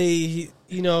she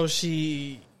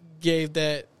gave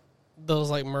those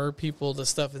like mer people the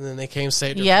stuff, and then they came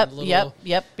saved her. Yep. from the little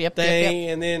Thing,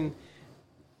 and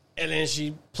then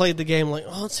she played the game like,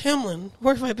 oh, it's Hamlin.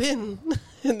 Where have I been?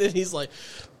 And then he's like,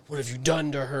 what have you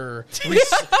done to her?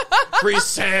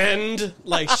 Resend.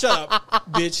 Like, shut up,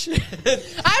 bitch.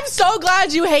 I'm so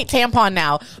glad you hate Tampon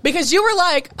now because you were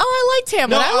like, oh, I like Tampon.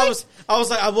 No, I was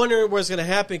like, I wonder what's gonna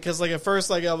happen because like at first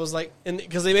like I was like,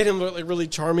 because they made him look like really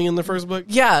charming in the first book.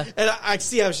 Yeah, and I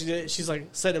see how she did it. She's like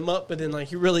set him up, but then like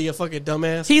he really a fucking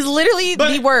dumbass. He's literally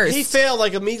the worst. He failed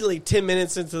like immediately 10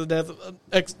 minutes into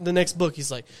the next book.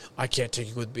 He's like, I can't take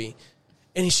you with me.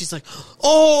 And she's like,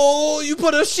 oh, you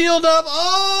put a shield up.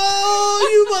 Oh,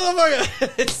 you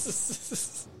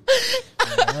motherfucker.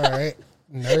 All right.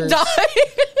 Nerd.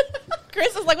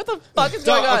 Chris is like, what the fuck is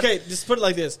going on? Okay, just put it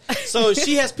like this. So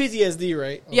she has PTSD,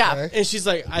 right? Yeah. Okay. And she's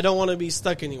like, I don't want to be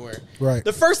stuck anywhere. Right.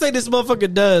 The first thing this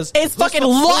motherfucker does is fucking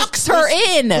locks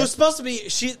her in. Who's supposed to be,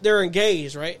 they're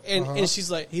engaged, right? And he's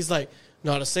like,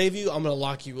 no, to save you, I'm going to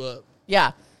lock you up.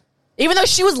 Yeah. Even though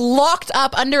she was locked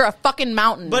up under a fucking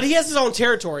mountain. But he has his own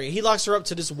territory. He locks her up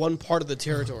to this one part of the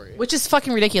territory. Which is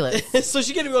fucking ridiculous. So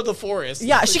she can't go to the forest.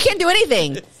 Yeah, she can't do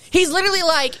anything. He's literally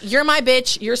like, you're my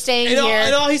bitch, you're staying here.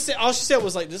 And all she said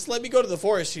was like, just let me go to the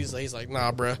forest. He's like,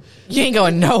 nah, bruh. You ain't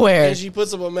going nowhere. And she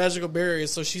puts up a magical barrier,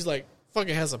 so she's like,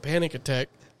 fucking has a panic attack.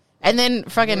 And then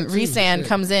fucking Rhysand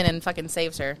comes in and fucking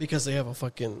saves her. Because they have a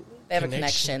fucking a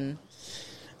connection.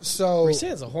 So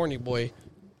Rhysand's a horny boy.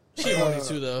 She's horny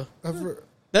too, though.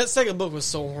 That second book was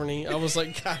so horny. I was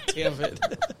like, God damn it.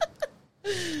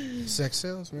 Sex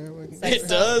sells, man. It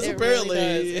does, apparently.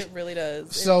 It really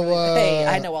does. So, hey,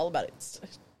 I know all about it.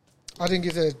 I didn't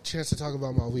get the chance to talk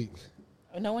about my week.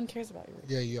 No one cares about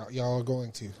you. Yeah, y'all are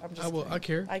going to. I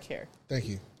care. I care. Thank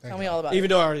you. Tell me all about it. Even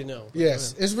though I already know.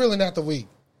 Yes, it's really not the week.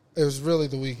 It was really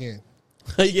the weekend.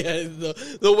 Yeah,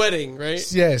 the wedding, right?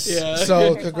 Yes. Yeah.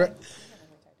 So,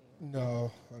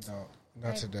 no, I don't.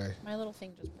 Not today. My little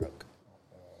thing just broke.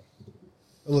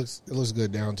 It looks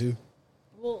good down too.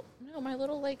 Well, no, my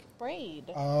little like braid.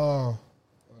 Oh,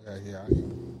 okay, yeah.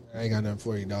 I ain't got nothing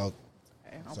for you, dog.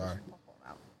 Okay, Sorry.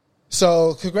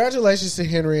 So, congratulations to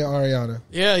Henry and Ariana.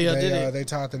 Yeah, did they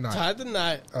tied the knot. Tied the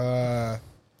knot. I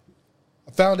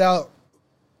found out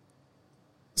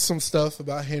some stuff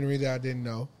about Henry that I didn't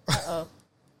know.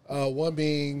 One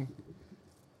being,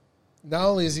 not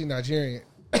only is he Nigerian,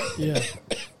 Yeah.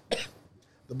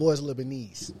 the boy's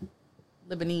Lebanese.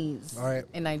 All right.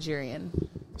 And Nigerian.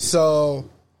 So,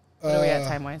 What are we at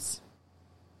time-wise?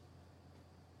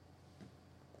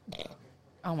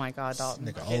 Oh, my God, Dalton.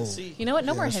 nigga, Can't see. You know what?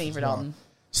 No more this Henny is for Dalton.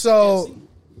 So,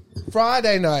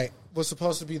 Friday night was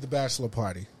supposed to be the bachelor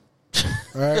party.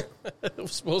 All right. It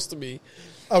was supposed to be.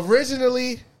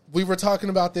 Originally, we were talking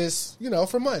about this,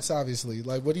 for months, obviously.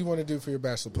 Like, what do you want to do for your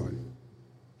bachelor party?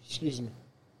 Excuse me.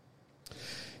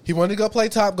 He wanted to go play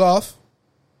Topgolf,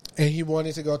 and he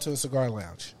wanted to go to a cigar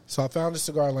lounge. So I found a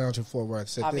cigar lounge in Fort Worth.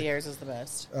 Said, Javier's is the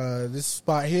best. this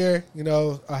spot here,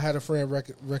 I had a friend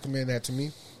recommend that to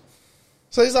me.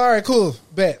 So he's all right, cool,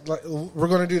 bet. Like, we're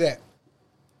going to do that.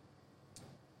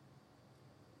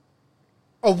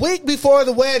 A week before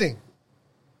the wedding,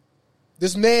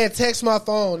 this man texted my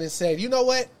phone and said, you know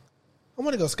what? I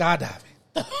want to go skydiving.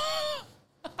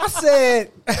 I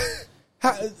said,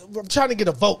 I'm trying to get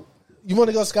a vote. You want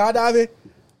to go skydiving? I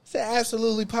said,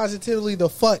 absolutely, positively, the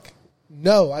fuck.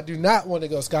 No, I do not want to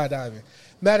go skydiving.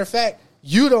 Matter of fact,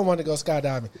 you don't want to go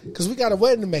skydiving because we got a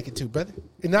wedding to make it to, brother.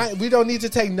 And we don't need to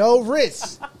take no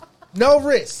risks. No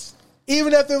risks.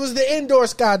 Even if it was the indoor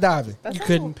skydiving. You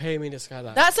couldn't pay me to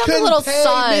skydive. That sounds a Couldn't little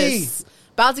pay sus.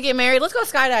 About to get married. Let's go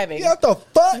skydiving. Yeah, what the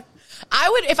fuck? I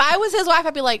would, if I was his wife,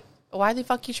 I'd be like, why the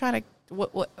fuck you trying to,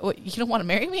 what, you don't want to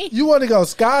marry me? You want to go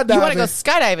skydiving? You want to go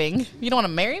skydiving? You don't want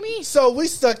to marry me? So we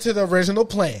stuck to the original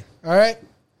plan. All right.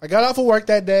 I got off of work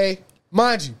that day.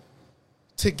 Mind you,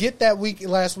 to get that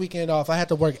last weekend off, I had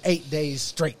to work 8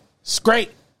 days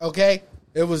straight. Okay.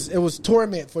 It was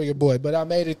torment for your boy, but I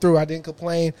made it through. I didn't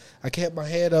complain. I kept my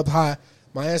head up high.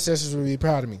 My ancestors would be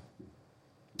proud of me.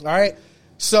 All right.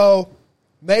 So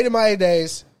made it my 8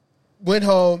 days. Went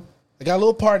home. I got a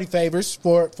little party favors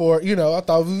for I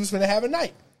thought we was going to have a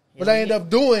night. But I ended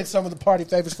up doing some of the party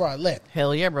favors before I left.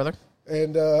 Hell yeah, brother.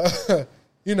 And,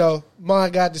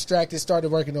 mine got distracted,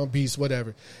 started working on beats,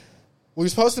 whatever. We were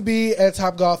supposed to be at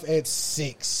Topgolf at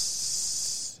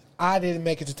 6. I didn't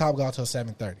make it to Topgolf till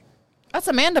 7:30. That's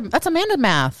Amanda math. That's Amanda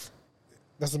math?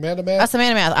 That's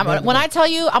Amanda math. When I tell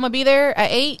you I'm going to be there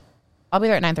at 8, I'll be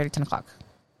there at 9:30, 10 o'clock.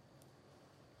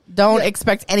 Don't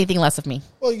expect anything less of me.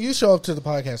 Well, you show up to the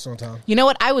podcast on time. You know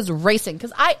what? I was racing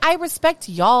because I respect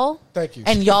y'all. Thank you.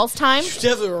 And y'all's time. You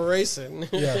definitely were racing.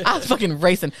 Yeah. I was fucking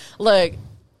racing. Look,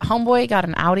 homeboy got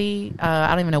an Audi.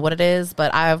 I don't even know what it is,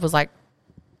 but I was like,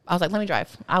 let me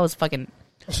drive. I was fucking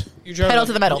pedal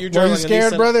to the metal. Were you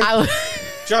scared, brother? I was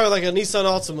Driving like a Nissan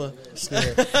Altima.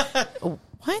 Scared.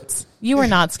 What? You were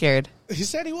not scared. He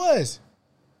said he was.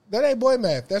 That ain't boy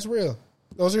math. That's real.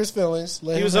 Those are his feelings.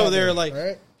 He was over there like,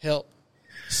 help.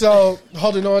 So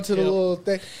holding on to the little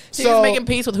thing. He was making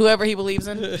peace with whoever he believes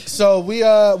in. So we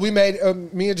made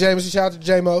me and James. Shout out to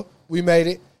J-Mo. We made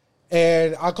it,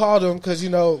 and I called him because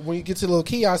when you get to the little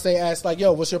kiosk, they ask like,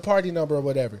 "Yo, what's your party number or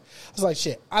whatever?" I was like,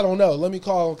 "Shit, I don't know. Let me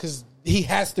call him because he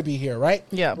has to be here, right?"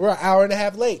 Yeah. We're an hour and a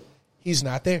half late. He's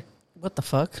not there. What the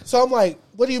fuck? So I'm like,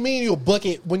 "What do you mean you'll book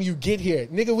it when you get here,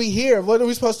 nigga? We here. What are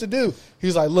we supposed to do?"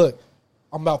 He's like, "Look,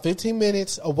 I'm about 15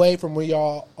 minutes away from where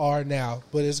y'all are now,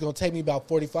 but it's going to take me about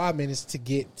 45 minutes to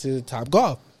get to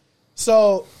Topgolf."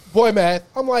 So, boy math,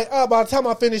 I'm like, by the time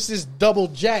I finish this double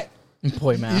jack,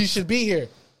 Boy math. you should be here.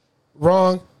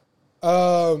 Wrong.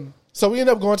 So we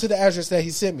ended up going to the address that he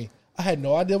sent me. I had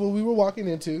no idea what we were walking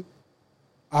into.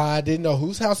 I didn't know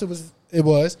whose house it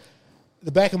was.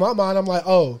 The back of my mind, I'm like,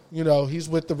 he's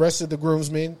with the rest of the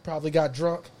groomsmen, probably got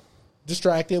drunk,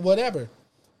 distracted, whatever.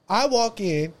 I walk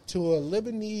in to a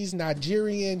Lebanese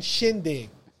Nigerian shindig.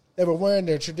 They were wearing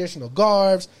their traditional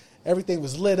garbs. Everything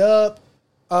was lit up.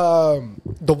 The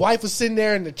wife was sitting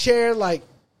there in the chair, like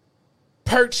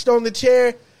perched on the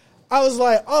chair. I was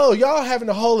like, "Oh, y'all having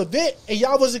a whole event and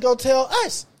y'all wasn't gonna tell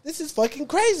us? This is fucking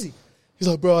crazy." He's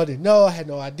like, "Bro, I didn't know. I had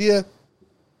no idea."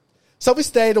 So we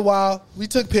stayed a while. We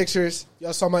took pictures.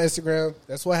 Y'all saw my Instagram.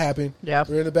 That's what happened. Yeah.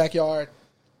 We're in the backyard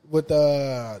with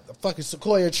the fucking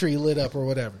sequoia tree lit up or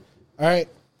whatever. All right.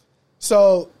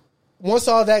 So once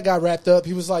all that got wrapped up,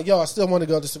 he was like, "Yo, I still want to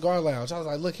go to the cigar lounge." I was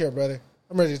like, "Look here, brother.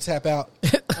 I'm ready to tap out.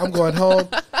 I'm going home.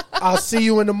 I'll see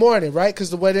you in the morning," right? Because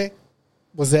the wedding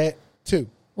was at 2.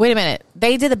 Wait a minute.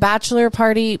 They did the bachelor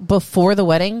party before the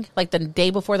wedding? Like the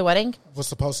day before the wedding? Was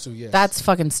supposed to, yes. That's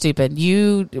fucking stupid.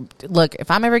 Look, if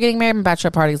I'm ever getting married, my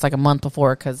bachelor party is like a month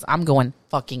before because I'm going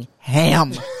fucking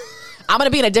ham. I'm going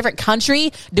to be in a different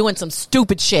country doing some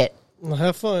stupid shit. Well,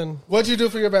 have fun. What'd you do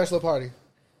for your bachelor party?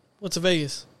 What's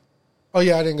Vegas? Oh,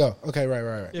 yeah, I didn't go. Okay,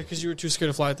 right. Yeah, because you were too scared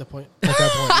to fly at that point. At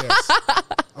that point, yes.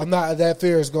 I'm not. That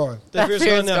fear is gone. That fear's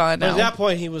fear's gone gone now. now. But at that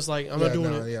point, he was like, I'm not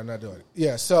doing it. Yeah, I'm not doing it.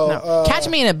 Yeah, so. No. Catch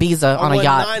me in Ibiza on a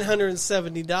yacht.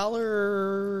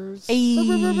 $970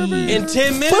 Hey. in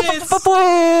 10 minutes.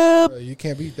 You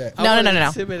can't beat that. No.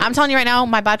 I'm telling you right now,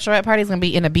 my bachelorette party is going to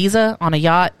be in Ibiza on a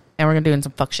yacht, and we're going to do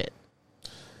some fuck shit.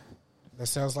 That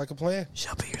sounds like a plan.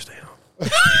 Shelby, you're staying home.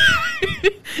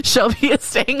 Shelby is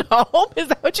staying home? Is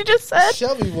that what you just said?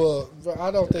 Shelby will.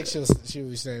 I don't think she'll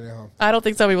be staying at home. I don't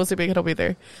think Shelby will be home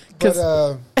either. But,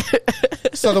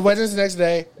 so the wedding's the next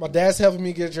day. My dad's helping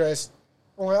me get dressed.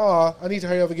 I'm like, "Oh, I need to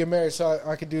hurry up and get married so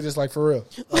I can do this like for real."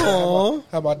 Aww.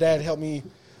 How my dad helped me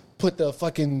put the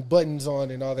fucking buttons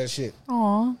on and all that shit.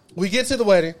 Aw. We get to the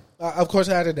wedding. Of course,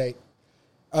 I had a date.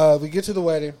 We get to the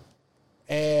wedding,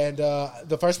 and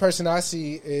the first person I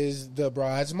see is the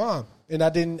bride's mom. And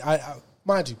I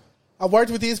mind you, I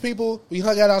worked with these people. We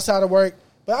hung out outside of work,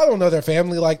 but I don't know their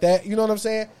family like that. You know what I'm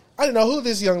saying? I didn't know who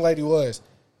this young lady was.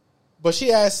 But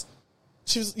she asked,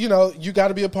 she was, you got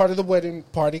to be a part of the wedding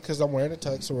party because I'm wearing a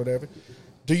tux or whatever.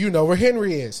 Do you know where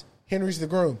Henry is? Henry's the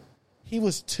groom. He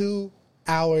was 2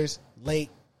 hours late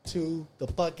to the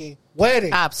fucking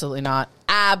wedding. Absolutely not.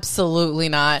 Absolutely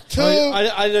not.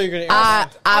 I know you're going to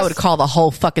ask. I would call the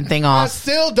whole fucking thing I off.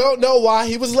 still don't know why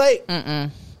he was late.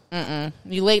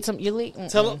 You late? You late?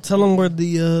 Tell him where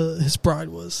the his bride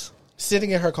was.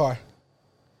 Sitting in her car.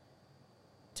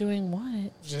 Doing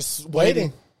what? Just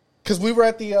waiting. Because we were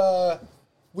at the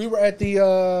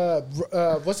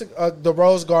the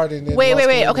Rose Garden. In Wait. Los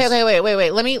Okay. Columbus.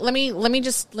 Wait. Let me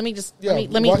just Walk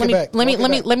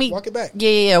it back.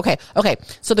 Yeah. Okay.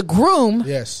 So the groom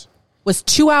Yes. was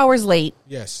 2 hours late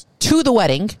Yes. to the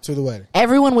wedding. To the wedding.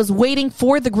 Everyone was waiting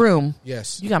for the groom.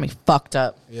 Yes. You got me fucked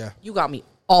up. Yeah. You got me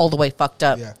all the way fucked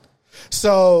up. Yeah.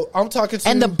 So I'm talking to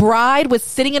And the bride was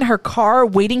sitting in her car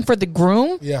waiting for the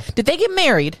groom. Yeah. Did they get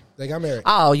married? They got married.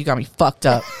 Oh, you got me fucked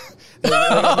up.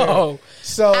 Oh.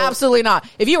 So Absolutely not.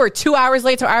 If you were 2 hours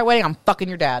late to our wedding, I'm fucking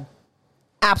your dad.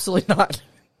 Absolutely not.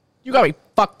 You got me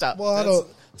fucked up. well, I don't.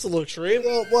 It's a little extreme.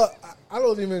 Well, I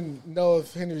don't even know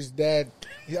if Henry's dad.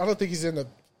 I don't think he's in the.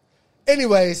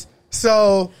 Anyways,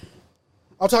 so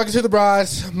I'm talking to the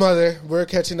bride's mother. We're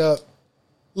catching up.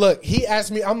 Look, he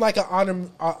asked me. I'm like an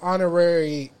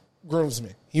honorary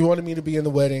groomsman. He wanted me to be in the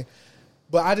wedding,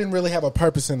 but I didn't really have a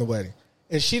purpose in the wedding,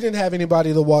 and she didn't have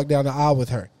anybody to walk down the aisle with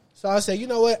her. So I said, you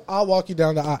know what? I'll walk you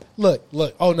down the aisle. Look.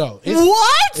 Oh no,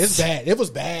 What? It's bad. It was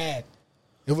bad.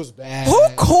 It was bad. Who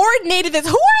coordinated this?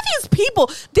 Who are these people?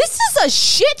 This is a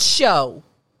shit show.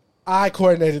 I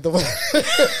coordinated the wedding.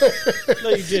 No,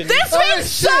 you didn't. This makes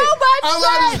so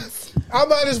much sense. I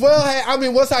might as well have. I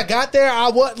mean, once I got there,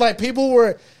 people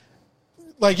were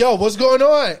like, "Yo, what's going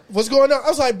on? What's going on?" I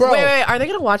was like, "Bro, Wait. Are they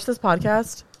going to watch this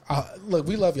podcast? Look,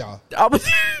 we love y'all." I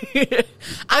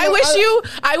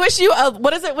wish you.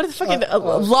 What is it? What is fucking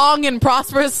long and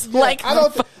prosperous? Yeah, like I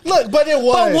don't look, but it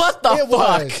was. But what the it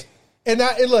fuck? Was. And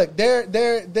look,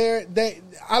 they.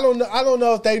 I don't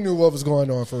know if they knew what was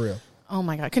going on for real. Oh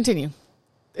my god! Continue.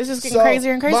 It's just getting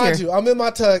crazier and crazier. Mind you, I'm in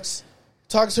my tux,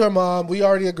 talking to her mom. We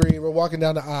already agreed. We're walking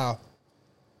down the aisle.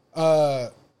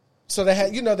 So they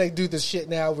had, they do this shit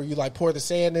now where you like pour the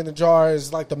sand in the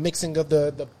jars, like the mixing of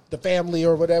the family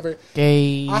or whatever.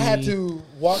 Gay. I had to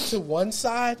walk to one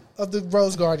side of the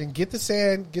rose garden, get the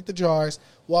sand, get the jars,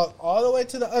 walk all the way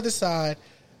to the other side,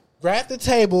 grab the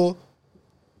table,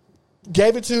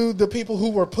 gave it to the people who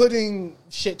were putting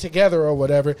shit together or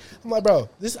whatever. I'm like, bro,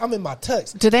 I'm in my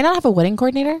tux. Do they not have a wedding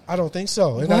coordinator? I don't think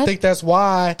so. And What? I think that's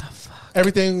why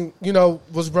everything,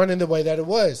 was running the way that it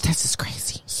was. This is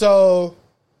crazy. So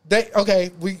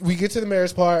we get to the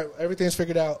marriage part, everything's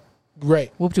figured out.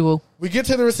 Great. Whoop de woo. We get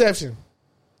to the reception.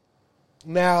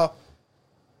 Now,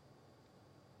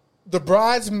 the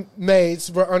bridesmaids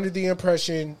were under the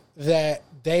impression that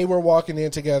they were walking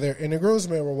in together and the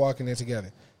groomsmen were walking in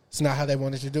together. It's not how they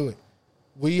wanted to do it.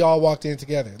 We all walked in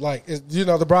together. Like,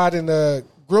 the bride and the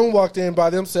groom walked in by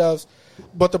themselves,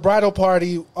 but the bridal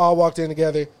party all walked in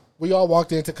together. We all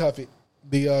walked in to Cuff It,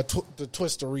 the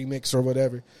Twister remix or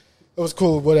whatever. It was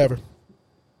cool, whatever.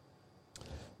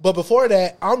 But before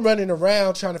that, I'm running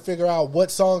around trying to figure out what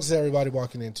songs is everybody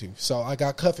walking into. So I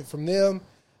got Cuff It from them.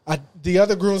 The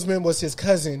other groomsman was his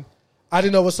cousin. I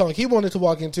didn't know what song he wanted to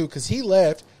walk into because he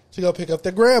left to go pick up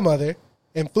their grandmother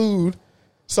and food.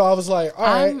 So I was like, all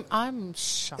right. I'm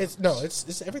shocked.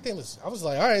 It's everything. I was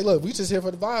like, all right, look, we just here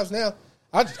for the vibes now.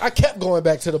 I kept going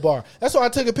back to the bar. That's why I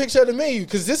took a picture of the menu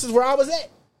because this is where I was at.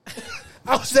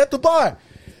 I was at the bar.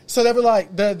 So they were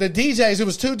like, the DJs, it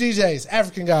was two DJs,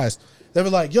 African guys. They were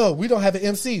like, yo, we don't have an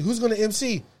MC. Who's going to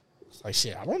MC? I was like,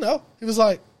 shit, I don't know. He was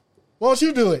like, why don't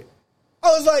you do it? I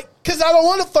was like, because I don't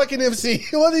want to fucking MC.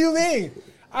 What do you mean?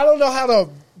 I don't know how to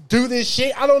do this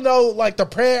shit. I don't know, like, the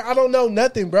prayer. I don't know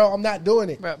nothing, bro. I'm not doing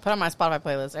it. Bro, put on my Spotify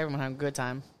playlist. Everyone had a good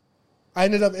time. I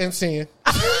ended up MCing.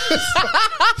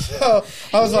 So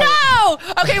I was like, no!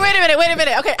 Okay, wait a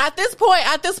minute. Okay, at this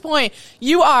point,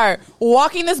 you are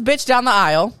walking this bitch down the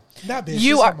aisle. Not bitch. You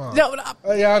she's are her mom. no.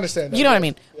 Yeah, I understand that. You know what I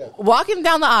mean? Yeah. Walking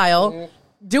down the aisle,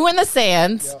 doing the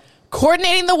sands, Yep.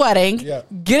 coordinating the wedding, Yep.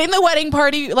 getting the wedding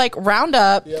party like round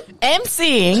up, Yep.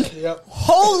 MCing. Yep.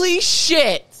 Holy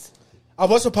shit! I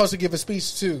was supposed to give a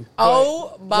speech too. but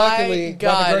Oh my luckily,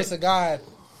 God. by the grace of God,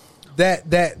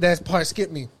 that part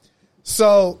skipped me.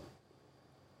 So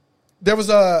there was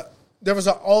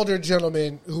an older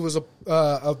gentleman who was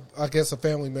I guess a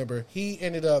family member. He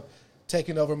ended up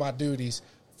taking over my duties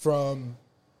from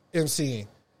MCing.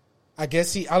 I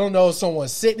guess I don't know if someone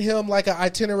sent him like an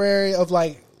itinerary of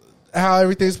like how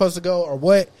everything's supposed to go or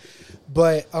what,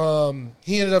 but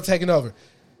he ended up taking over.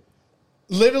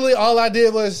 Literally, all I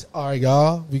did was, all right,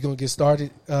 y'all, we're going to get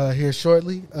started here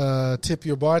shortly. Tip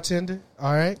your bartender,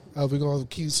 all right? We're going to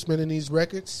keep spinning these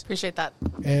records. Appreciate that.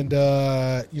 And,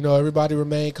 everybody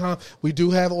remain calm. We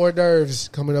do have hors d'oeuvres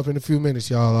coming up in a few minutes,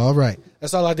 y'all. All right.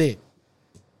 That's all I did.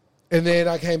 And then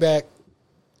I came back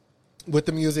with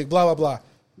the music, blah, blah, blah.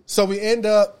 So we end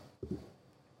up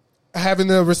having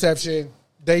the reception.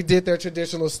 They did their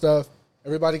traditional stuff.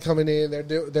 Everybody coming in.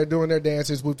 They're doing their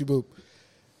dances. Whoop de boop.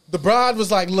 The bride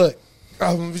was like, "Look,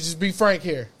 I'm gonna just be frank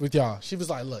here with y'all." She was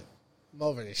like, "Look, I'm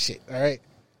over this shit. All right,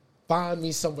 find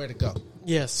me somewhere to go."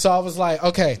 Yes. So I was like,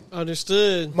 "Okay."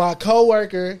 Understood. My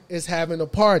coworker is having a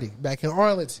party back in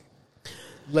Arlington.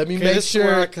 Let me make this is sure.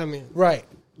 where I come in. Right.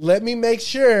 Let me make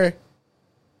sure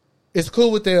it's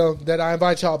cool with them that I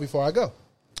invite y'all before I go.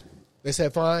 They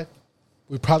said, fine.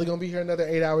 We're probably going to be here another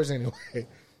 8 hours anyway.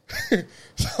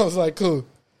 So I was like, cool.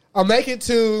 I'll make it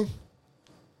to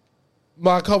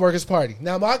my coworker's party.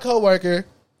 Now, my coworker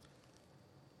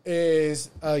is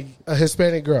a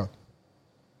Hispanic girl.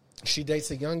 She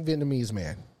dates a young Vietnamese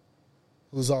man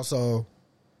who's also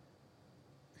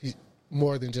he's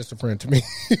more than just a friend to me.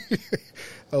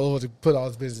 I don't want to put all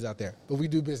his business out there, but we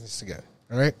do business together.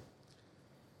 All right.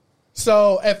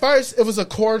 So at first, it was a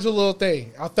cordial little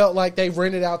thing. I felt like they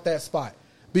rented out that spot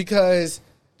because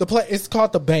it's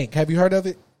called The Bank. Have you heard of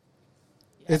it?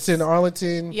 Yes. It's in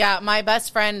Arlington. Yeah, my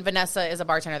best friend Vanessa is a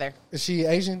bartender there. Is she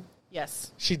Asian?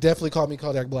 Yes. She definitely called me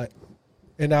Kodak Black,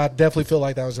 and I definitely feel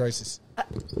like that was racist.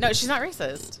 No, she's not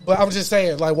racist. But I'm just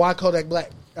saying, like, why Kodak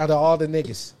Black out of all the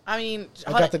niggas? I mean,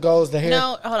 I got the goals, the hair.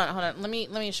 No, hold on. Let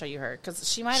me show you her because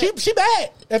she might. She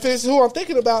bad. If it's who I'm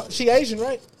thinking about, she Asian,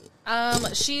 right?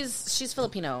 She's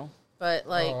Filipino, but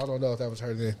like, I don't know if that was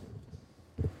her then.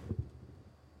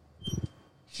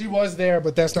 She was there,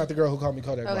 but that's not the girl who called me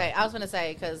Kodak Black. Okay, I was gonna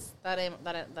say because that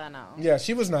no. Yeah,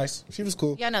 she was nice. She was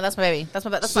cool. Yeah, no, that's my baby. That's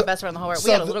my best friend in the whole world. So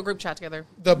We had a little group chat together.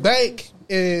 The bank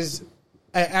is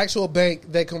an actual bank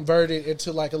they converted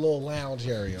into like a little lounge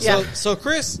area. Yeah. So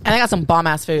Chris, And I got some bomb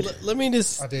ass food. let me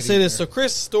just I did say eat this. there. So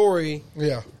Chris' story,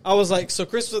 Yeah. I was like, so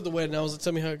Chris was at the wedding. I was like,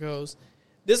 tell me how it goes.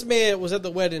 This man was at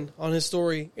the wedding on his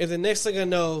story, and the next thing I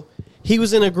know, he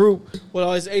was in a group with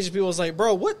all these Asian people. I was like,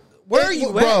 bro, where are you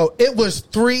at? Bro, it was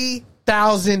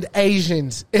 3,000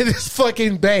 Asians in this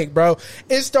fucking bank, bro.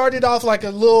 It started off like a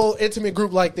little intimate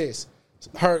group like this.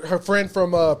 Her friend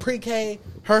from pre-K,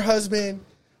 her husband,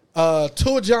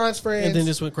 two of John's friends. And then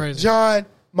just went crazy. John,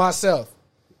 myself.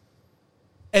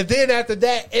 And then after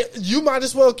that, you might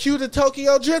as well cue the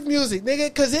Tokyo Drift music, nigga,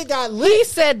 because it got lit. He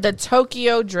said the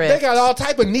Tokyo Drift. They got all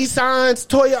type of Nissans,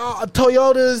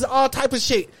 Toyotas, all type of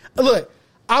shit. Look,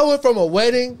 I went from a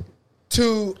wedding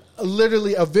to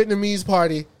literally a Vietnamese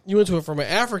party. You went to it from an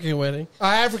African wedding.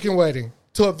 An African wedding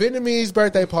to a Vietnamese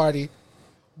birthday party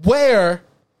where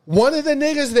one of the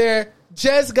niggas there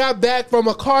just got back from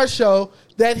a car show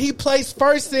that he placed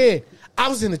first in. I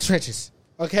was in the trenches,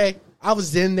 okay? I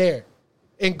was in there,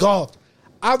 engulfed.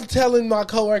 I'm telling my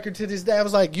coworker to this day, I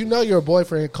was like, you know your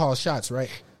boyfriend calls shots, right?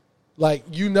 Like,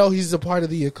 you know he's a part of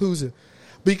the Yakuza.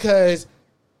 Because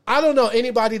I don't know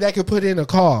anybody that could put in a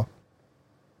call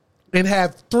and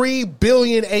have 3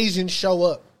 billion Asians show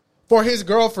up for his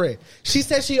girlfriend. She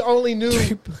said she only knew.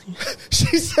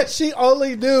 She said she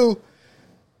only knew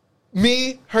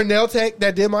me, her nail tech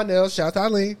that did my nails, shout out to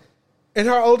Eileen, and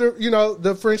her older,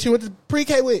 the friend she went to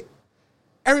pre-K with.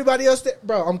 Everybody else,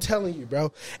 bro, I'm telling you,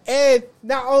 bro. And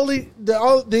not only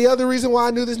the other reason why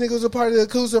I knew this nigga was a part of the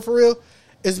Yakuza for real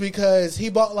is because he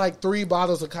bought like 3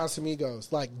 bottles of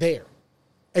Casamigos, like there.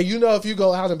 And if you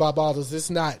go out and buy bottles, it's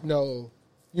not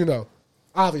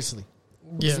obviously.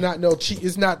 Yeah. It's not cheap.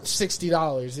 It's not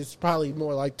 $60. It's probably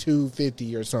more like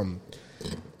 $2.50 or something.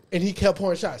 And he kept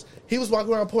pouring shots. He was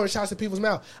walking around pouring shots in people's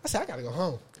mouth. I said, I gotta go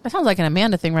home. That sounds like an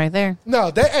Amanda thing right there. No,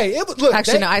 look.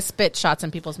 Actually, no, I spit shots in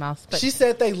people's mouths. But She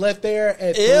said they left there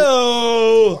at.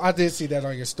 Ew. I did see that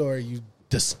on your story. You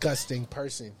disgusting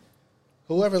person.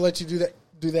 Whoever let you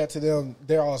do that to them,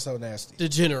 they're also nasty.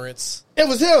 Degenerates. It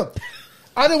was him.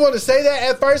 I didn't want to say that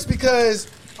at first because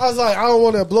I was like, I don't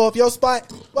want to blow up your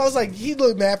spot. But I was like, he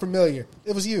looked mad familiar.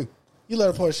 It was you. You let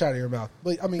her pour a shot in your mouth.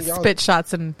 But I mean, y'all spit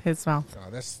shots in his mouth.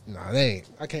 No, they ain't.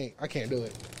 I can't do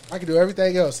it. I can do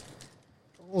everything else.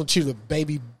 I want you to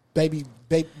baby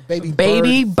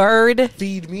bird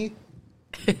feed me.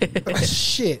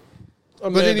 Shit.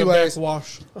 But anyways,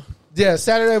 backwash. Yeah,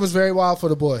 Saturday was very wild for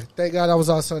the boy. Thank God I was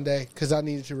on Sunday because I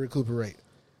needed to recuperate.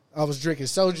 I was drinking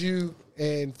soju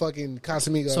and fucking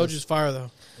Casamigos. Soju's fire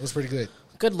though. It was pretty good.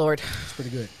 Good Lord. It's pretty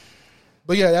good.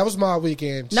 But yeah, that was my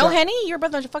weekend. No Henny? You're a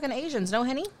bunch of fucking Asians. No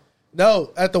Henny?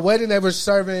 No, at the wedding they were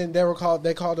serving.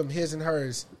 They called them his and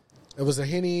hers. It was a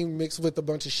Henny mixed with a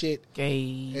bunch of shit.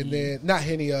 Gay. And then not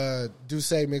Henny,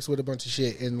 Douce mixed with a bunch of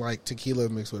shit, and like tequila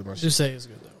mixed with a bunch of Douce shit. is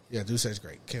good though. Yeah, Douce is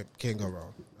great. Can't go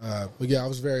wrong. But yeah, I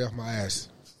was very off my ass.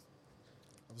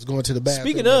 I was going to the bathroom.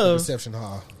 Speaking at the of reception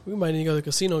hall. We might need to go to the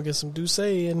casino and get some Douce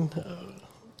and.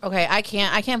 Okay, I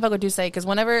can't fuck with Douce because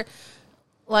when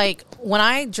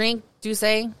I drink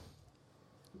Douce,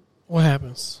 What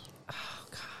happens? Oh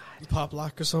God. You pop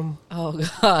lock or something? Oh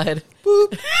God.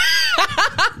 Boop.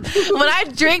 When I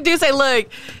drink Douce, look,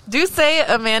 Douce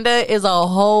Amanda is a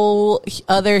whole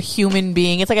other human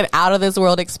being. It's like an out of this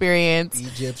world experience.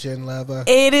 Egyptian lover.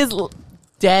 It is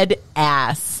dead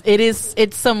ass.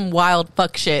 It's some wild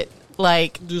fuck shit.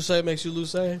 Like, Douce makes you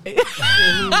lose. You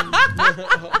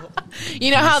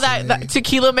know how that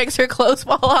tequila makes her clothes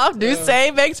fall off? Douce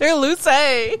makes her loose.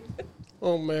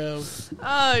 Oh man.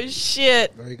 Oh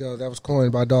shit. There you go. That was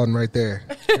coined by Dalton right there.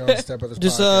 You're on the Step Brothers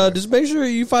podcast. Just make sure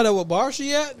you find out what bar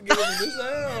she at. Give her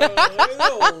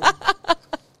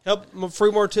help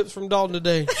free more tips from Dalton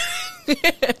today.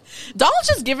 Dalton's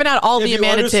just giving out all the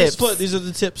Amanda tips. These are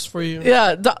the tips for you.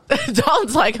 Yeah,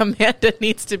 Dalton's like, Amanda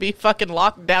needs to be fucking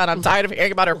locked down. I'm tired of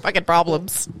hearing about her fucking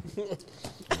problems.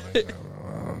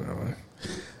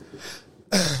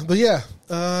 But yeah,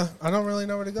 I don't really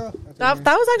know where to go. That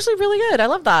was actually really good. I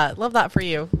love that. Love that for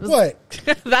you. What?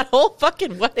 That whole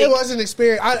fucking wedding. It was an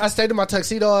experience. I stayed in my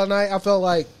tuxedo all night. I felt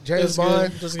like James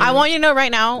Bond. I want you to know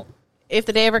right now, if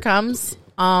the day ever comes,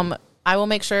 I will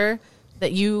make sure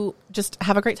that you just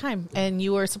have a great time and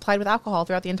you were supplied with alcohol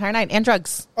throughout the entire night and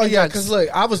drugs. Oh, yeah, because look,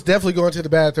 I was definitely going to the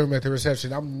bathroom at the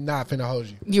reception. I'm not finna hold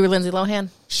you. You were Lindsay Lohan?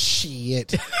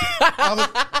 Shit.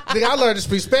 I learned to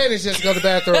speak Spanish just to go to the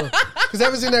bathroom. Because I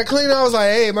was in there cleaning. I was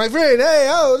like, hey, my friend, hey,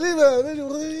 I'm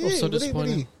so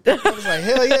disappointed. I was like,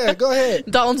 hell yeah, go ahead.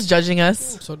 Dalton's judging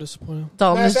us. I'm so disappointed.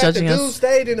 Dalton's judging the us. dude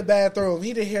stayed in the bathroom.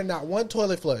 He didn't hear not one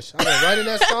toilet flush. I went right in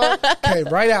that stall, came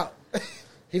right out.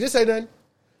 He didn't say nothing.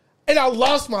 And I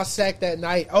lost my sack that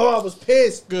night. Oh, I was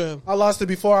pissed. Good. I lost it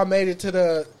before I made it to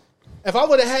the. If I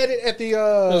would have had it at the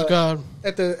God.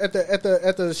 at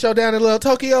the showdown in Little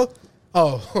Tokyo,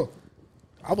 I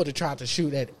would have tried to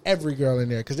shoot at every girl in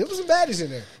there because there was some baddies in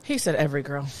there. He said every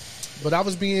girl. But I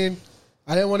didn't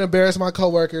want to embarrass my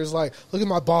coworkers. Like, look at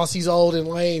my boss, he's old and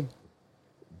lame.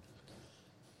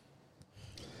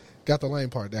 Got the lame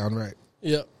part down right.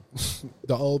 Yep.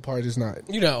 The old part is not.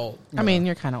 You're not old. I mean,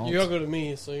 you're kind of old. You're younger than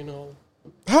me, so you know.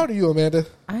 How old are you, Amanda?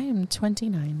 I am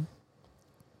 29.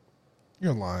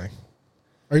 You're lying.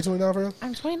 Are you 29 for real?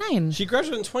 I'm 29. She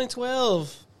graduated in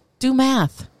 2012. Do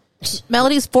math.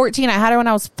 Melody's 14. I had her when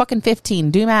I was fucking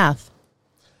 15. Do math.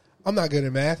 I'm not good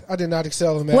at math. I did not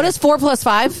excel in math. What is 4 plus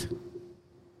 5?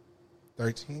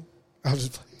 13. I was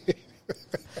just playing.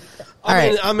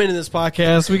 I'm into this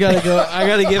podcast. We gotta go. I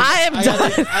gotta get. I am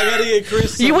done. I gotta get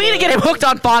Chris. We need to get him hooked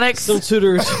on phonics. Some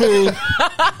tutors.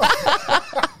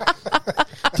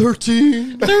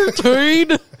 13.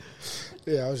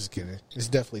 Yeah, I was just kidding. It's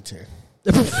definitely 10.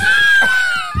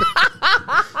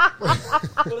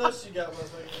 What else you got,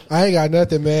 motherfucker? I ain't got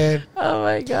nothing, man. Oh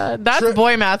my god, that's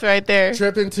boy math right there.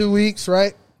 Trip in 2 weeks,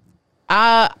 right?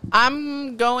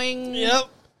 I'm going. Yep.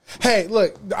 Hey,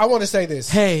 look, I want to say this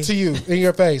to you in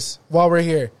your face while we're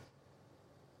here.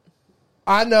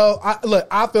 I know,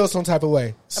 I feel some type of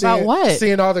way. About what?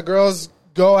 Seeing all the girls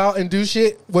go out and do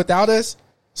shit without us.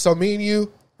 So me and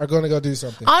you are going to go do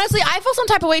something. Honestly, I feel some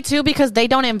type of way too because they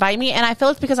don't invite me, and I feel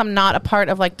it's because I'm not a part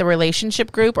of like the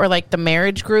relationship group or like the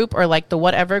marriage group or like the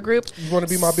whatever group. You want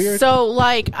to be my beard? So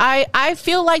like, I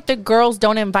feel like the girls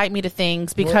don't invite me to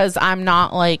things because I'm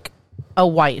not like a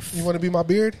wife. You want to be my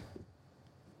beard?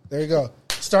 There you go.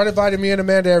 Start inviting me and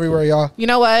Amanda everywhere, y'all. You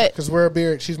know what? Because we're a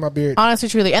beard. She's my beard. Honestly,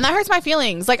 truly. And that hurts my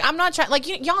feelings. Like, I'm not trying, like,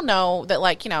 y'all know that,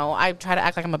 like, you know, I try to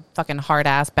act like I'm a fucking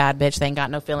hard-ass bad bitch. They ain't got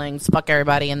no feelings. Fuck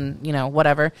everybody and, you know,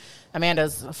 whatever.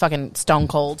 Amanda's fucking stone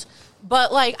cold.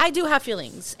 But, like, I do have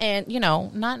feelings. And, you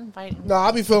know, not inviting. No,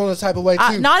 I'll be feeling the type of way,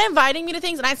 too. Not inviting me to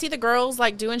things. And I see the girls,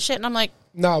 like, doing shit. And I'm like,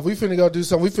 no, we finna go do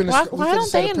something. Why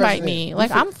don't they invite me?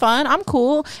 Like, I'm fun. I'm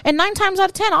cool. And 9 times out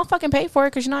of 10, I'll fucking pay for it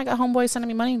because, you know, I got homeboys sending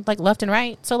me money, like, left and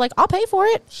right. So, like, I'll pay for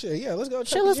it. Shit, yeah, let's go.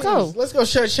 Let's go. Let's go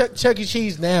shut Chuck E.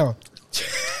 Cheese now.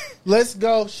 Let's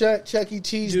go shut Chuck E.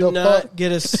 Cheese Do not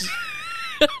get us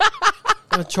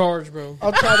a charge, bro.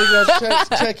 I'm trying to go shut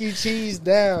Chuck E. Cheese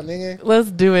down, nigga.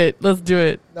 Let's do it. Let's do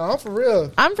it. No, I'm for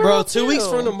real. I'm for bro, real, 2 weeks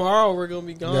from tomorrow, we're going to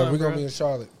be gone. Yeah, we're going to be in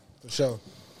Charlotte. For sure.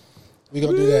 We're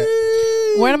going to do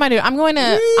that. Where am I doing? I'm going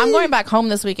back home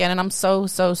this weekend, and I'm so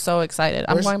excited.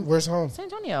 Where's home? San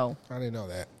Antonio. I didn't know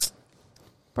that.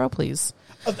 Bro, please.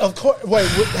 Of course. Wait,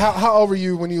 how old were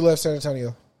you when you left San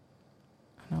Antonio?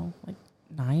 I don't know, like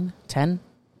 9, 10.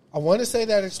 I want to say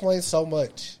that explains so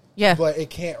much. Yeah. But it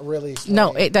can't really explain.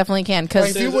 No, it definitely can.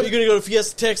 Because You're going to go to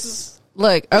Fiesta, Texas?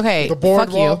 Look, okay, The fuck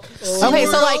boardwalk. you. Okay,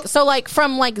 so like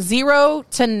from like 0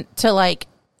 to like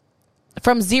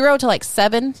from 0 to like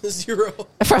 7. 0.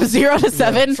 From 0 to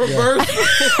 7. From birth?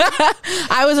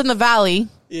 I was in the Valley.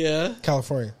 Yeah.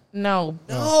 California. No.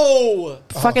 No,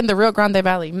 Fucking the Rio Grande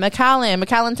Valley.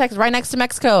 McAllen, Texas, right next to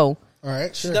Mexico. All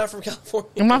right, she's sure. not from California.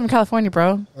 I'm not from California,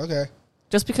 bro. Okay.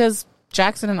 Just because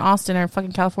Jackson and Austin are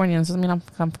fucking Californians doesn't mean I'm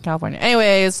from California.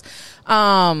 Anyways,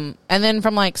 and then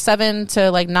from like 7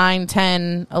 to like 9,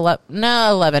 10,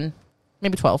 11,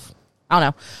 maybe 12. I don't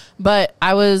know. But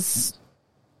I was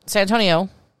San Antonio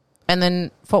and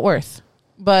then Fort Worth.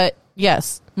 But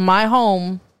yes, my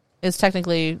home is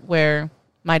technically where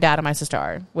my dad and my sister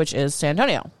are, which is San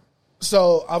Antonio.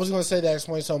 So I was going to say that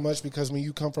explains so much because when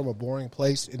you come from a boring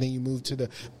place and then you move to the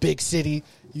big city,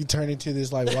 you turn into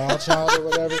this like wild child or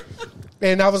whatever.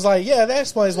 And I was like, yeah, that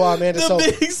explains why Amanda's so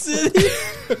Big city.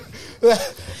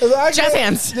 Jazz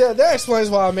hands. Yeah, that explains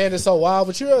why Amanda's so wild.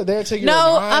 But you're there till you're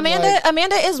No, 9,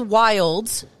 Amanda is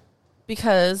wild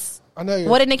because I know.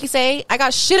 what did Nikki say? I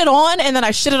got shitted on and then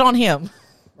I shitted on him.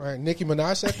 Right, Nicki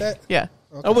Minaj said that. Yeah.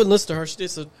 I wouldn't listen to her.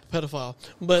 She's a pedophile.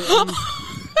 But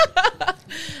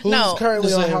Who's No. currently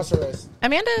Just on saying. house arrest?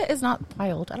 Amanda is not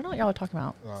wild. I don't know what y'all are talking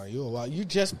about. Oh, you a wild. You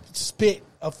just spit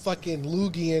a fucking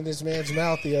loogie in this man's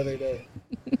mouth the other day.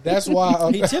 That's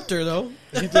why. he tipped her though.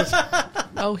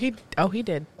 Oh, he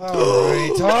did.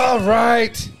 All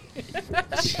right.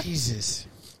 Jesus.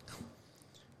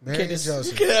 Mary and You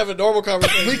Joseph. can have a normal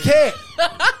conversation. We can't.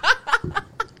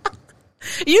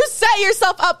 You set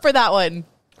yourself up for that one.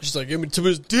 She's like, give me to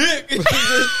his dick.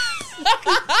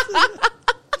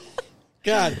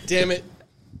 God damn it.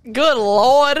 Good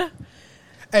Lord.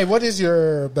 Hey, what is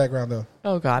your background though?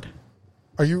 Oh God.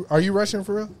 Are you Russian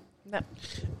for real? No.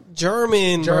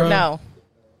 German, bro. No.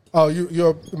 Oh,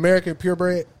 you're American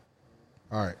purebred?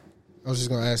 All right. I was just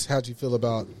going to ask, how'd you feel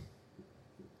about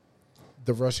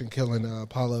the Russian killing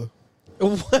Apollo?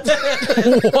 From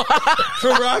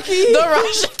Rocky? The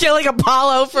Russian killing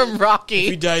Apollo from Rocky.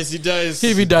 If he dies, he dies.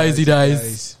 If he dies, he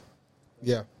dies.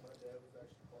 Yeah.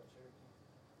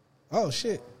 Oh,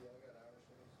 shit.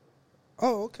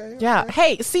 Oh, okay. Yeah. okay.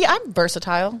 Hey, see, I'm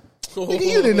versatile. Nigga,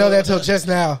 you didn't know that till just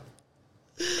now.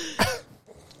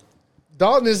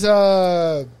 Dalton is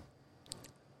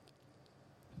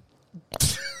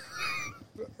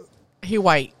He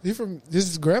white. this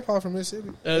is grandpa from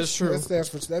Mississippi. That is true.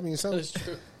 That means something. That's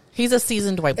true. He's a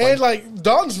seasoned white boy. And like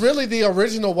Dalton's really the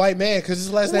original white man because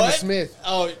his last name is What? Smith.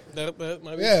 Oh, that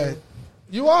might be Yeah. true.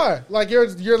 You are. Like your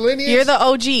lineage. You're the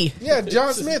OG. Yeah,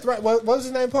 John Smith, right? What was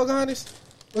his name, Pocahontas?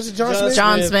 Was it John John Smith?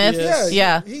 John Smith.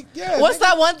 yes. Yeah. What's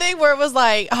that one thing where it was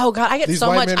like, oh God, I get These so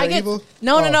white much. men I are get evil?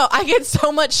 no. Oh. I get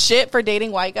so much shit for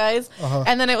dating white guys,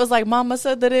 and then it was like, Mama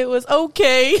said that it was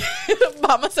okay.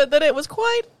 Mama said that it was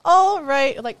quite all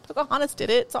right. Like Pocahontas did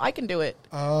it, so I can do it.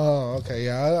 Oh, okay.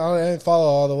 Yeah, I didn't follow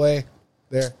all the way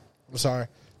there. I'm sorry.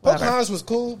 Whatever. Pocahontas was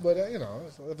cool, but I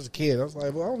was a kid. I was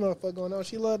like, well, I don't know what the fuck going on.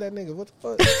 She loved that nigga. What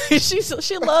the fuck?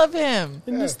 she loved him.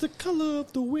 And it's the color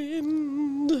of the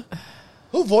wind.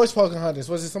 Who voiced Pocahontas?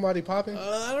 Was it somebody popping?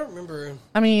 I don't remember.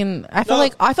 I mean, I feel No,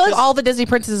 like all the Disney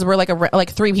princesses were like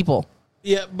three people,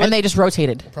 Yeah, but and they just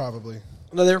rotated. Probably.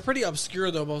 no, they were pretty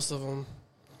obscure though. Most of them.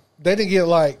 They didn't get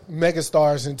like mega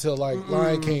stars until like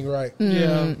Lion King, right?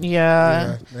 Yeah.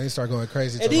 Yeah. They start going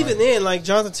crazy. And till, even like- then, like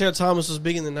Jonathan Taylor Thomas was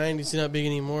big in the '90s. He's not big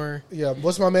anymore. yeah.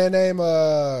 What's my man name?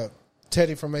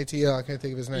 Teddy from ATL. I can't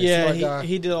think of his name. Yeah, Smart guy.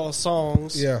 he did all the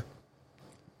songs. Yeah.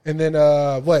 And then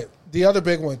what? The other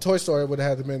big one, Toy Story, would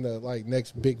have been the like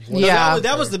next big one. No, Yeah.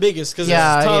 that was the biggest because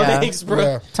Yeah, it's Tom yeah. Hanks, bro.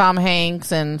 Yeah. Tom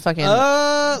Hanks and fucking.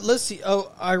 Let's see.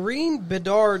 Oh, Irene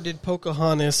Bedard did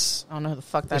Pocahontas. I don't know who the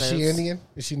fuck that Is is. she Indian?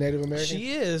 Is she Native American?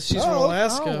 She is. She's Oh, from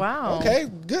Alaska. Oh wow. Okay,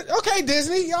 good. Okay,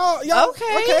 Disney, y'all. Okay.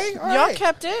 Okay, all Y'all right.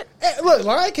 kept it. Hey, look,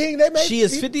 Lion King. They made. She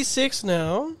is 56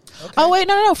 now. Oh wait,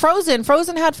 no. Frozen.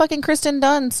 Frozen had fucking Kristen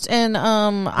Dunst and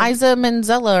Isa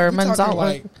Manzella or You talking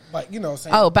Manzala. like you know. What I'm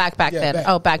saying? Oh, back Yeah, then. back.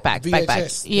 Oh, back.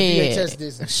 VHS. Yeah, The yeah. VHS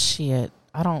Disney. Shit.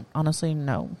 I don't honestly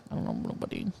know. I don't know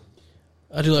nobody.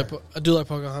 I do like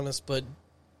Pocahontas, but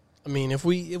I mean, if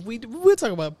we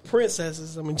talk about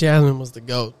princesses, I mean, Jasmine was the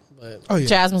goat, but Oh yeah.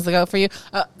 Jasmine's the go for you.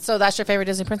 So that's your favorite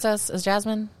Disney princess is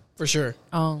Jasmine? for sure.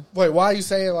 Oh. Wait, why are you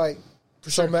saying like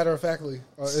so matter of factly?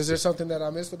 Is there something that I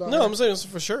missed about? No, her? I'm saying it's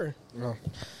for sure. No.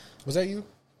 Was that you?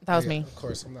 That was Yeah, me. Of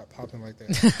course, I'm not popping like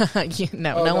that.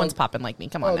 No, Oh, no no. one's popping like me.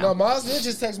 Come Oh on no, now. Miles did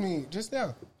just text me just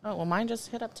now. Oh, well, mine just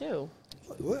hit up too.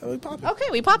 What? We popping? Okay,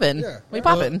 we popping. Yeah. We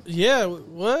popping. Yeah.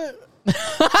 What?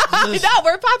 No,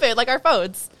 we're popping. Like our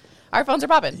phones. Our phones are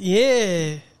popping.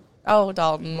 Yeah. Oh,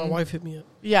 Dalton. My wife hit me up.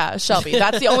 Yeah, Shelby.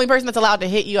 That's the only person that's allowed to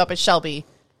hit you up is Shelby.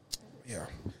 Yeah.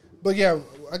 But yeah,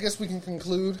 I guess we can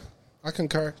conclude. I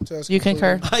concur. To us You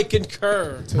concluding. concur? I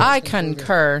concur. To us I concluding.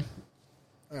 concur.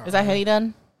 All Is that Henny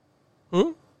done?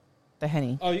 Hmm? The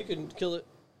Henny. Oh, you can kill it.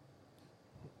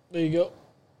 There you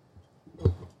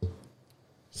go.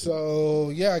 So,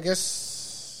 yeah, I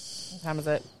guess. What time is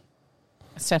it?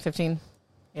 It's 10:15.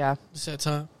 Yeah, It's that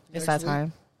time. it's Next that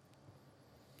time.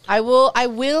 I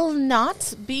will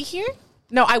not be here.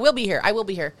 No, I will be here. I will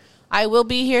be here. I will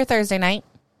be here Thursday night.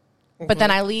 But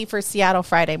then I leave for Seattle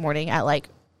Friday morning at like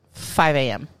 5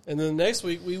 a.m. And then next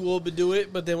week we will do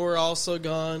it, but then we're also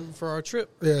gone for our trip.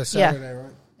 Yeah, Saturday,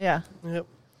 right? Yeah. Yep.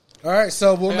 All right,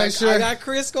 so we'll make sure. I got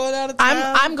Chris going out of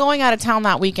town. I'm going out of town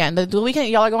that weekend. The weekend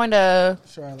y'all are going to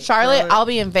Charlotte. I'll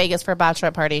be in Vegas for a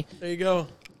bachelorette party. There you go.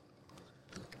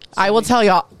 I will tell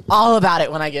y'all all about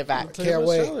it when I get back. Can't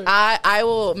wait. I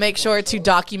will make sure to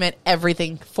document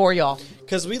everything for y'all.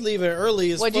 Because we leave it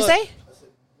early as What'd you fuck. say?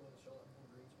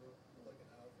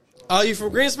 Oh, you from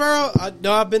Greensboro?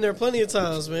 No, I've been there plenty of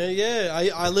times, man. Yeah,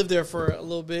 I lived there for a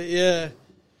little bit. Yeah.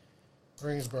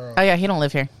 Greensboro. Oh yeah, he don't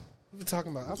live here. What we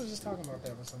talking about? I was just talking about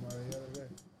that with somebody the other day.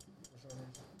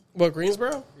 What,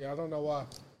 Greensboro? Yeah, I don't know why.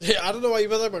 Yeah, I don't know why you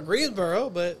feel like about Greensboro,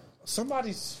 but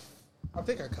Somebody's, I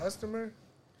think, a customer.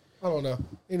 I don't know.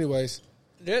 Anyways,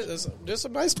 there's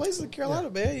some nice places in Carolina,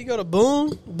 man. You go to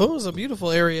Boone. Boone's a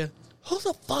beautiful area. who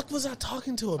the fuck was I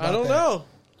talking to about I don't that? know.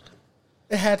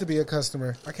 It had to be a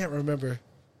customer. I can't remember.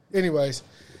 Anyways,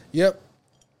 yep,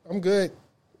 I'm good.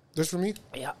 This for me?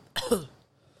 Yeah.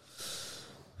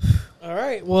 All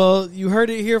right. Well, you heard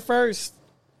it here first.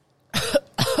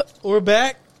 We're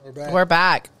back. We're back. We're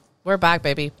back. We're back,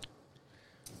 baby.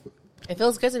 It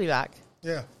feels good to be back.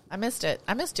 Yeah. I missed it.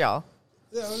 I missed y'all.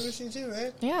 Yeah, I missed you too,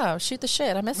 man. Yeah, shoot the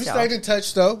shit. I missed We y'all. stayed in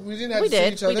touch, though. We didn't have We to see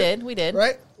did. each other. We did.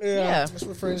 Right? Yeah. That's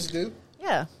what friends do.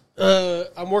 Yeah.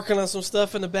 I'm working on some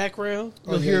stuff in the background.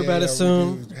 You'll Oh, yeah, hear yeah, about yeah, it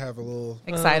soon. We do have a little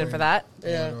Excited for that.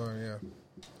 Yeah. going on, yeah.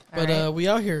 But All right. we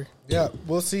out here. Yeah,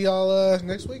 we'll see y'all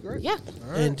next week, right? Yeah.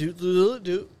 All right. And do.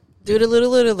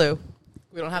 Doodle-doodle-doodle.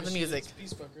 We don't have the music.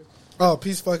 Peace, fucker. Oh,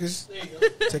 peace, fuckers. There you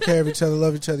go. Take care of each other,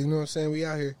 love each other. You know what I'm saying? We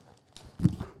out here.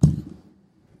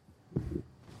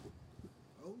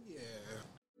 Oh, yeah.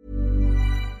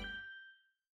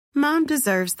 Mom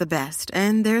deserves the best,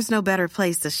 and there's no better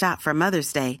place to shop for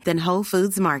Mother's Day than Whole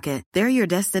Foods Market. They're your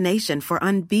destination for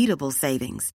unbeatable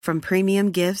savings, from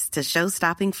premium gifts to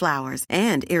show-stopping flowers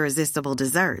and irresistible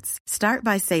desserts. Start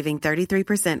by saving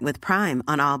 33% with Prime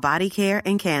on all body care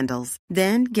and candles.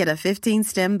 Then get a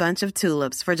 15-stem bunch of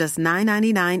tulips for just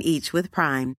 $9.99 each with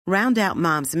Prime. Round out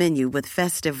Mom's menu with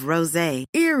festive rosé,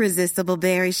 irresistible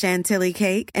berry chantilly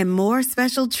cake, and more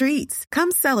special treats.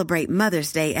 Come celebrate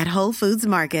Mother's Day at Whole Foods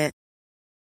Market.